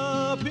dressed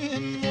up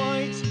in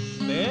white.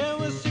 There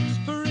were 6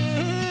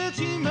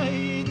 pretty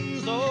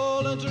maidens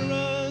all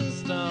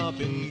dressed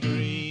up in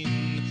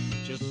green,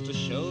 just to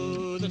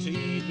show that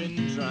he'd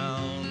been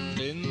drowned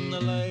in the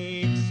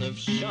lakes of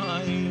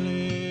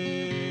Howlin.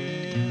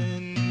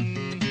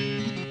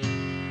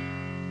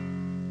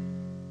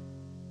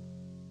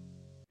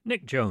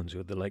 Nick Jones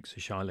with the Lakes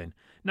of Howlin.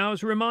 Now, I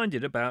was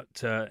reminded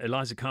about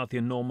Eliza Carthy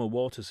and Norma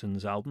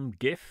Waterson's album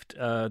Gift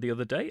the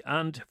other day,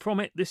 and from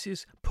it, this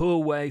is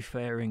Poor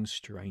Wayfaring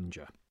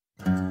Stranger.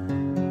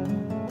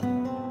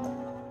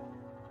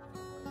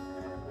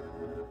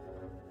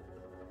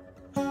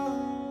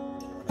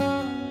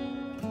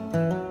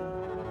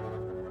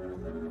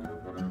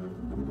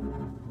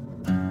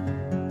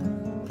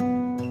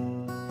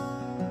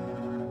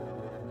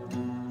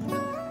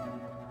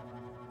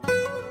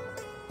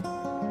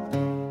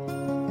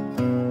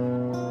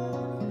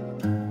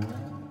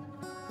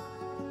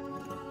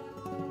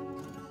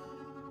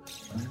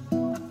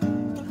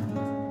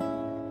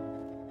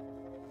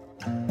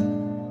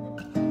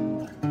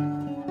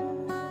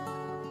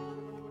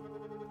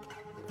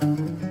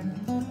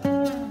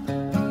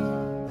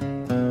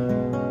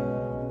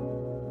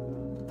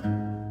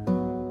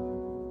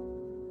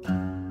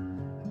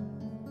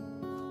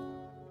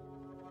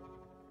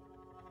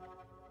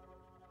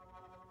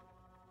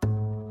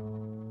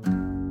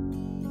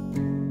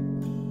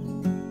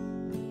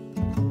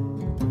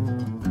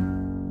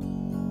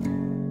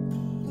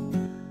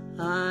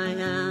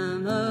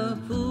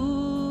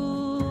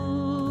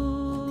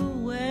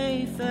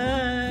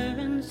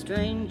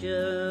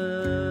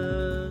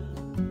 stranger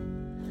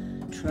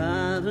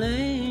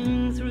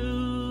traveling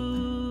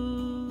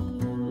through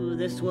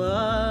this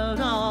world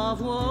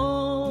of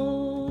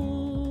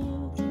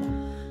woe.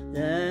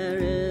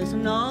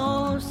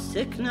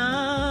 sickness,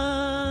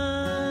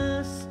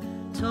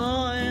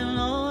 toil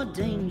or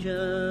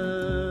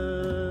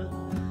danger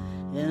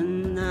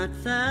in that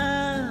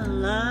fair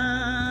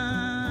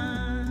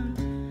land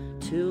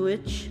to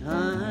which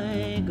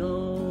I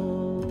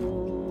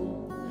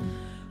go.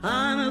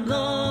 I'm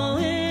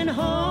going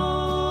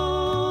home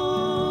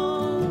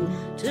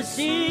to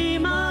see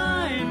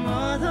my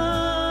mother.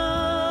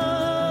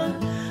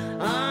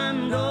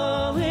 I'm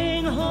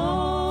going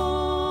home,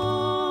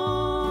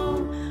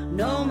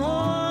 no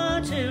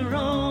more to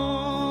roam.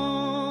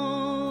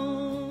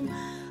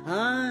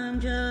 I'm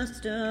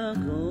just a-going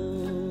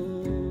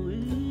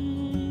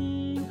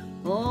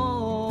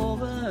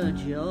over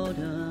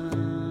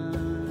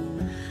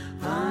Jordan.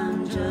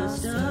 I'm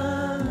just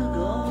a-going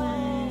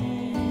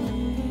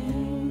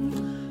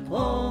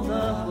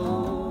over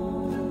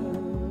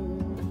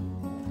home.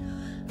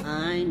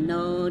 I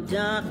know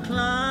dark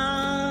clouds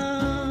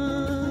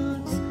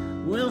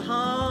will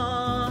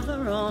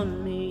hover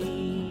on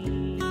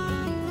me.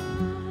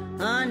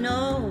 I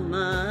know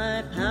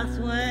my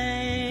pathway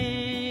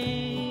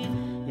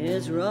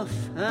is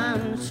rough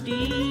and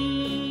steep,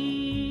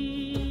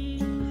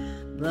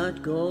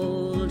 but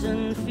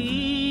golden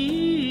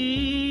fields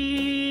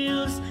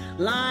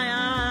lie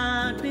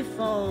out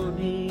before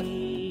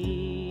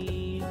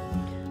me,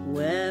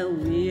 where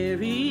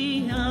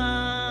weary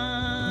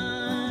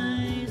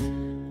eyes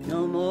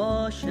no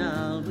more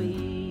shall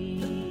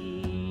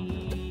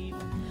weep.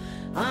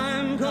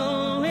 I'm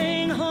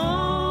going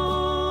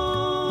home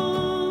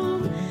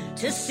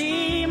to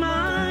see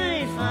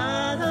my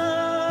father.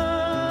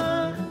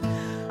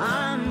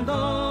 I'm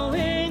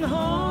going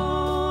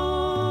home,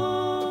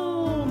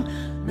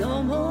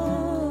 no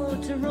more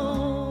to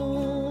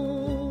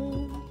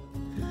roam.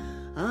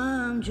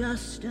 I'm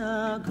just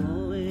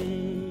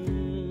a-going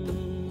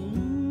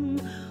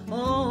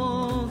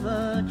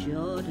over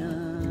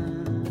Jordan.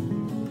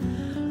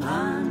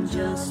 I'm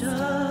just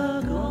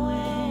a-going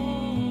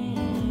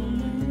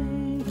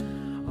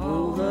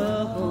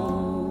over home.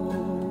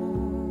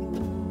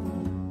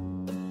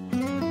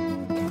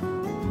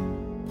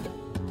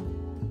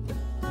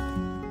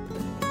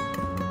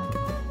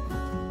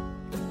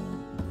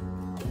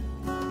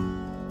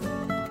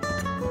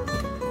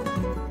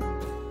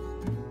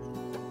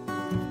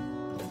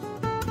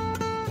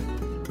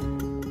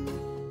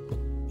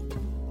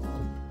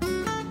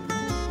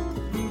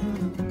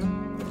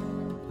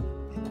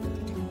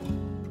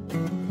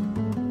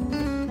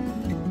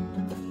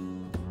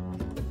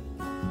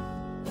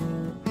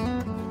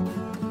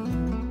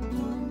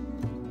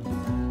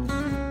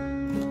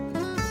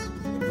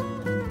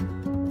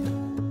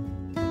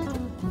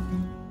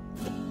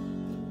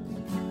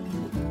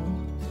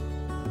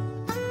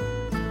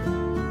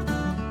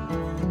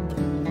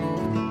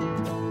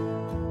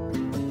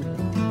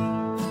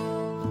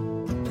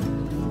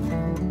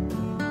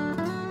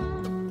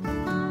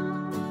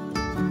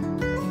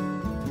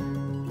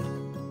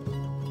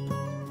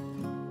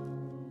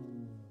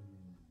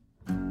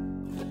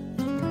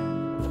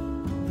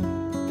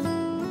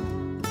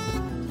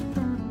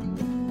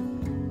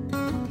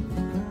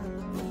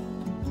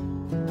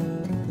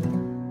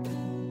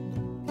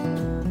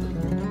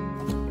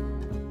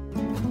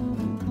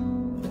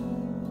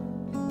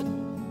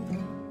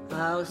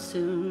 I'll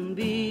soon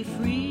be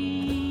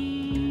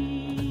free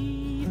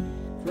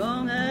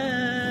from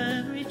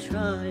every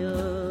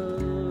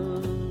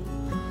trial.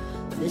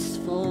 This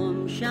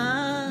form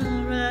shall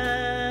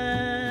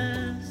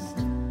rest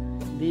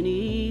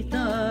beneath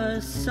the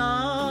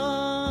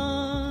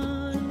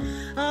sod.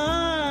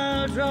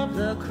 I'll drop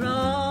the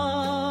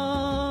cross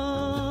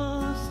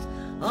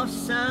of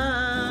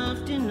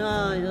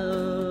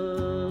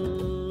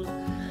self-denial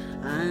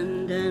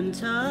and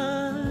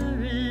enter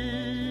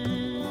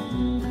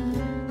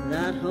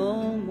at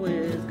home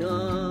with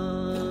God.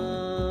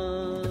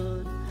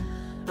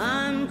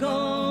 I'm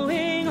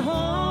going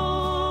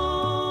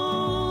home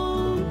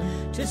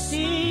to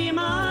see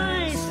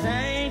my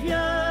Savior.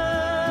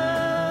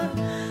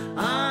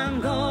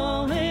 I'm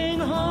going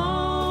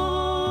home,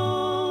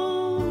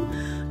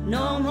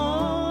 no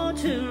more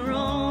to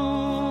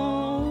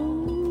roam.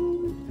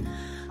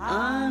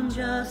 I'm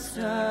just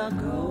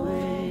a-going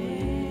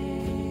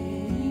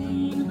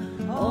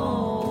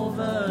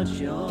over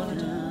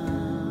Jordan.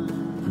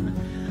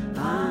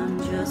 I'm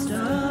just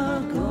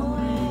a-going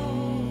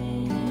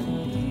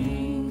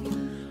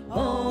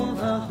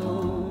over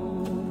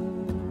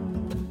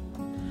home.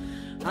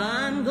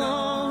 I'm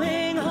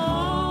going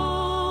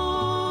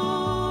home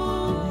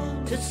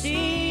to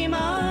see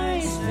my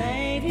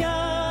Savior.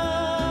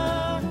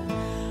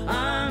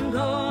 I'm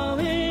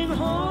going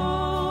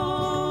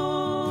home,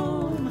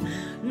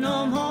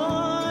 no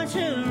more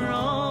to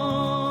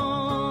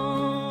roam.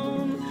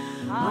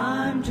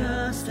 I'm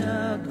just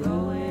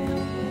a-going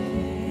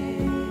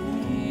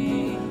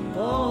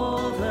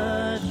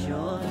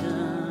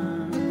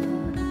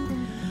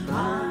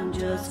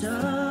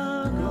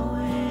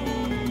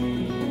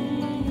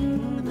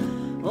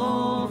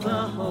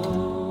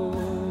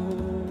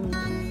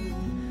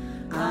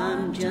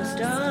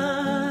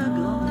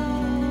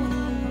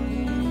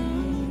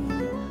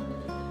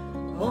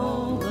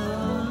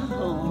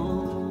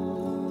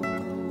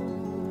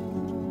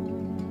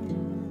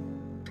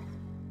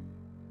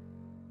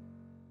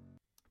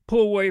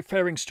Poor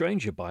Wayfaring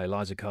Stranger by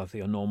Eliza Carthy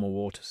and Norma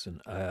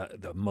Waterson,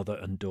 the mother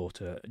and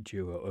daughter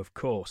duo, of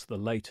course, the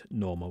late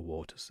Norma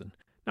Waterson.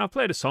 Now, I've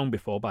played a song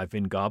before by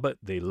Vin Garbutt,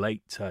 the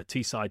late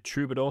Teesside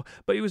troubadour,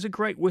 but he was a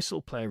great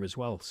whistle player as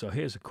well. So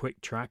here's a quick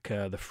track,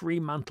 The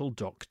Fremantle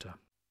Doctor.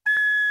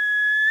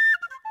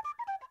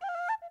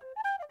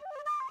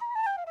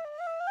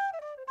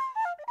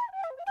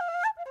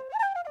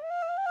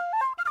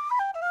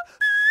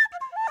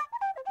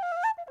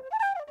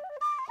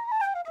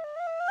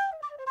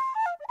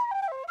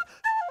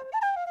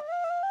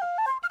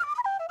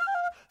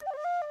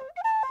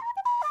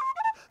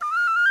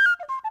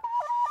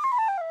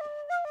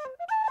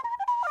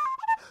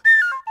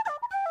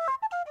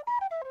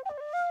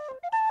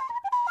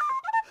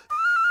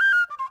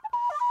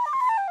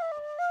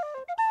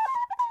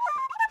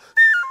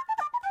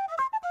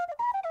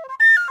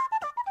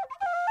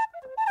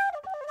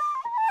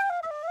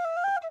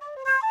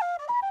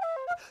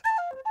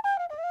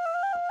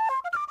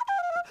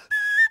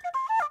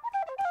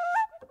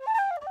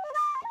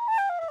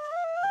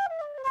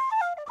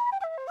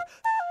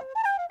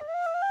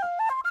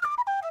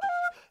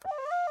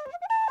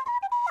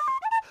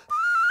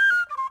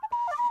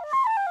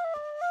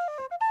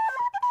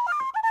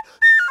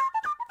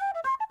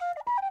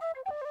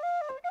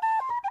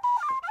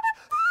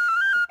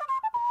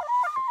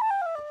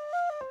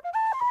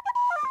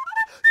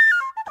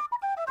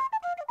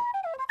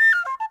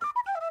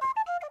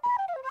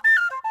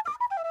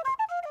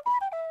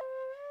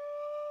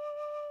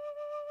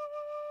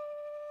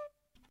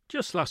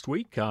 Just last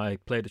week I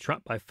played a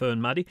track by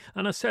Fern Maddie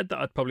and I said that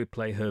I'd probably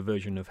play her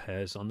version of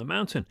Hares on the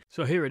Mountain.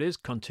 So here it is,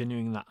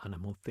 continuing that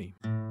animal theme.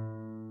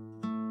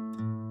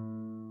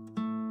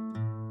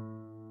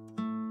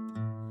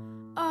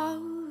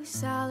 Oh,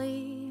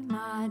 Sally,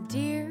 my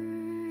dear,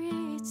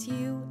 it's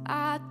you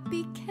I'd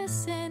be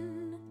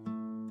kissing.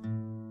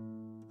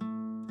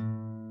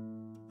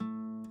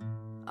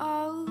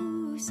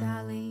 Oh,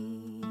 Sally,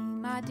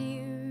 my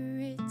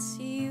dear, it's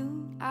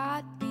you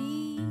I'd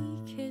be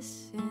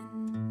kissing.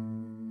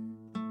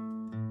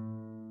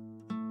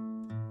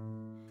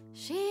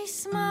 She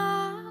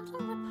smiled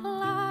and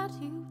replied,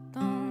 you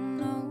don't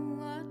know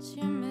what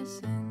you're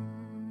missing.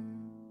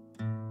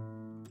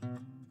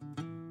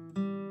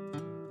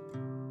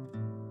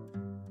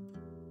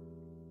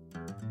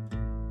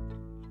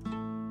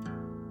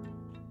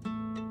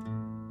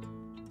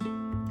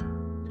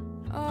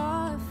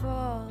 Oh, if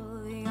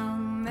all the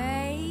young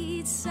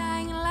maids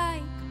sang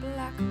like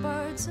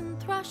blackbirds and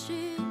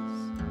thrushes.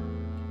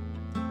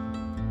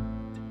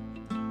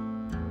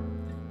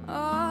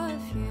 Oh,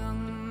 if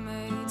young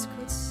maids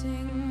could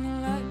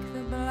sing like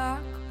the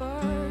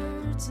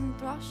blackbirds and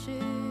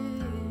thrushes.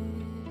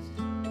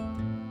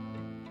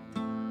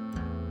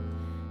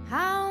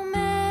 How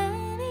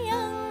many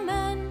young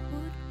men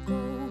would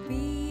go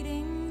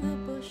beating the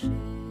bushes?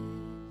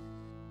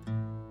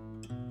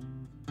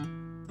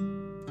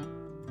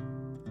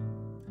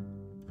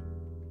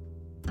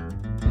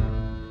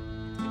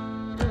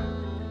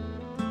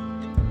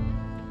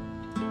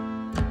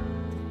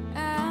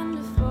 And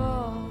if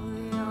all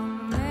the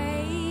young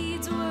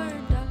maids were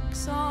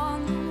ducks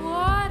on the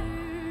water,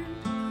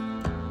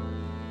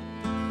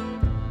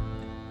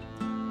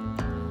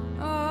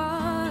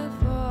 oh,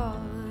 if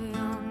all the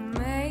young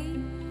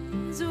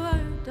maids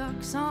were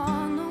ducks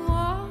on the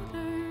water,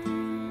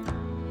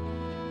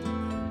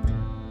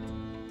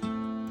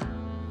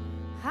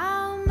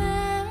 how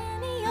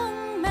many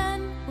young men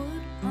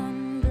would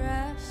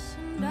undress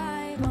and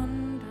dive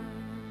under?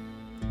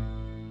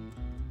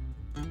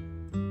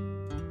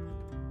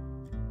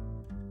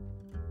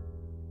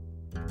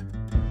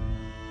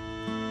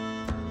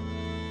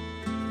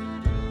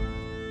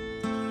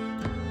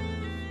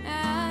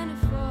 And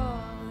if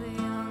all the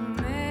young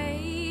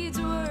maids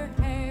were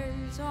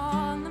hares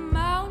on the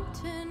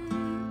mountain,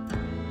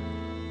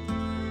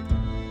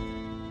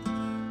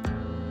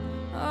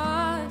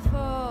 oh, if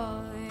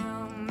all the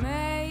young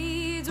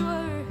maids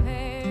were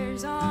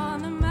hares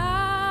on the mountain,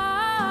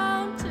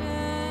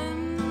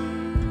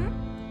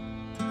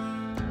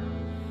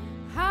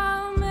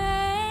 how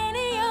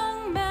many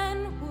young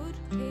men would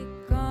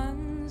take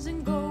guns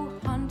and go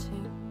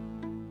hunting?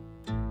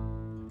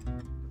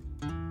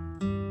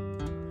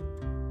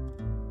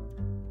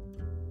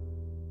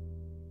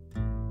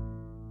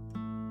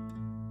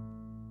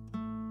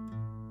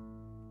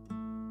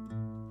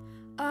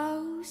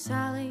 Oh,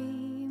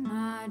 Sally,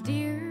 my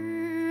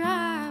dear,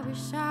 I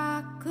wish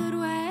I could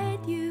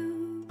wed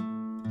you.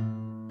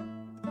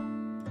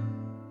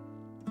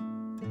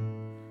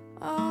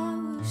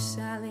 Oh,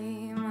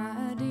 Sally,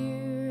 my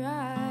dear,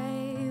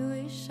 I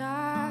wish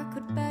I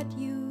could bed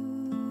you.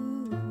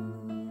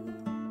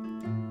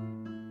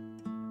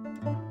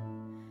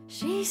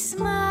 She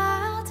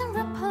smiled and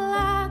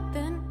replied,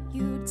 then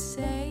you'd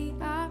say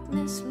I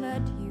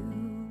misled you.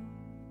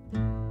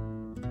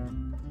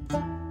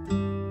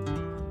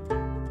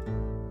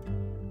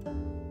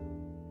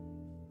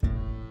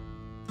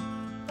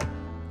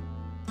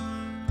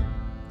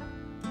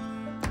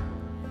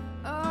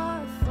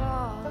 Oh, if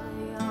all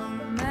the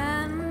young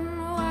men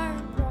were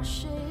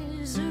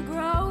brushes who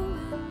grow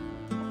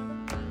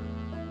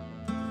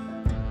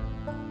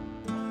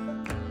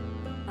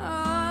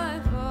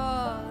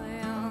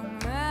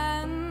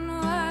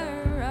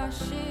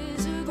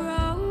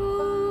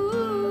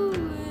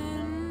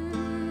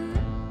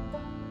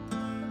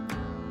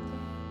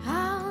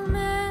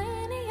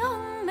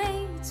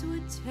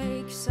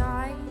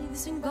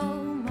and go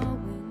mowing.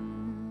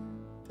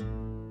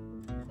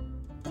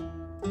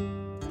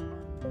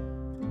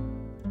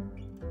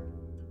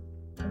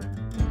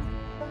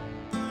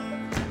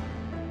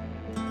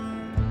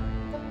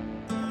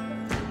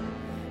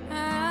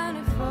 And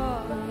if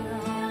all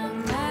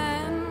young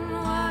men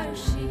were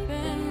sheep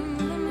in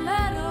the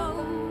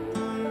meadow,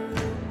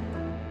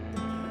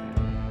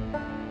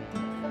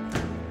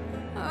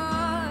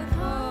 oh, if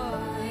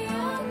all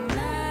young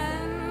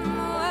men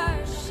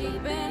were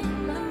sheep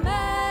in the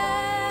meadow,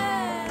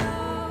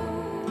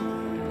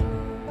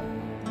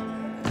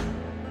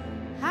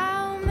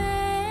 how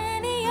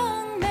many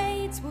young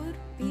maids would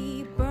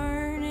be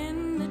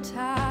burning the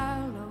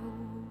tallow?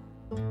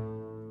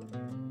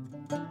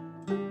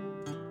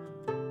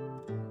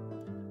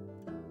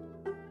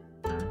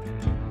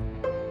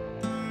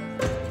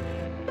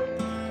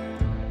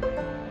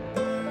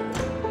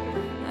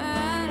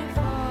 And if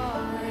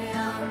all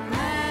young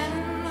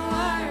men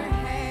were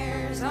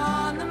hares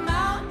on the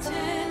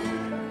mountain,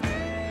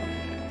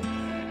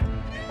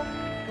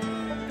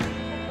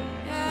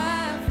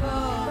 if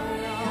all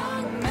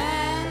young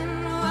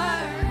men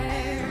were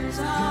hares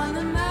on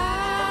the mountain,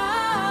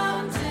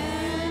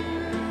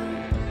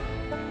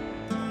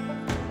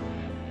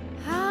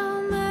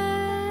 how many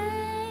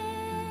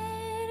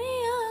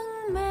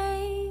young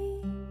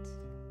maids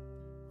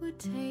would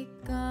take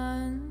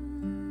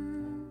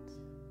guns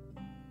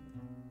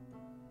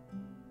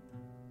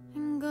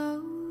and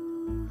go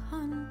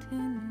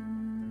hunting?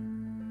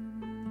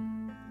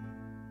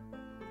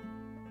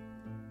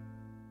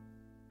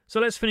 So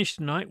let's finish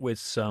tonight with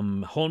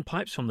some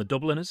hornpipes from the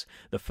Dubliners.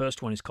 The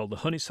first one is called the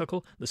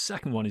Honeysuckle. The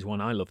second one is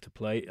one I love to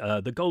play,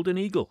 the Golden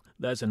Eagle.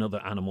 There's another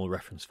animal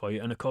reference for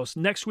you. And of course,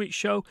 next week's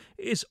show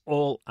is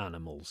all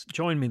animals.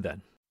 Join me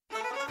then.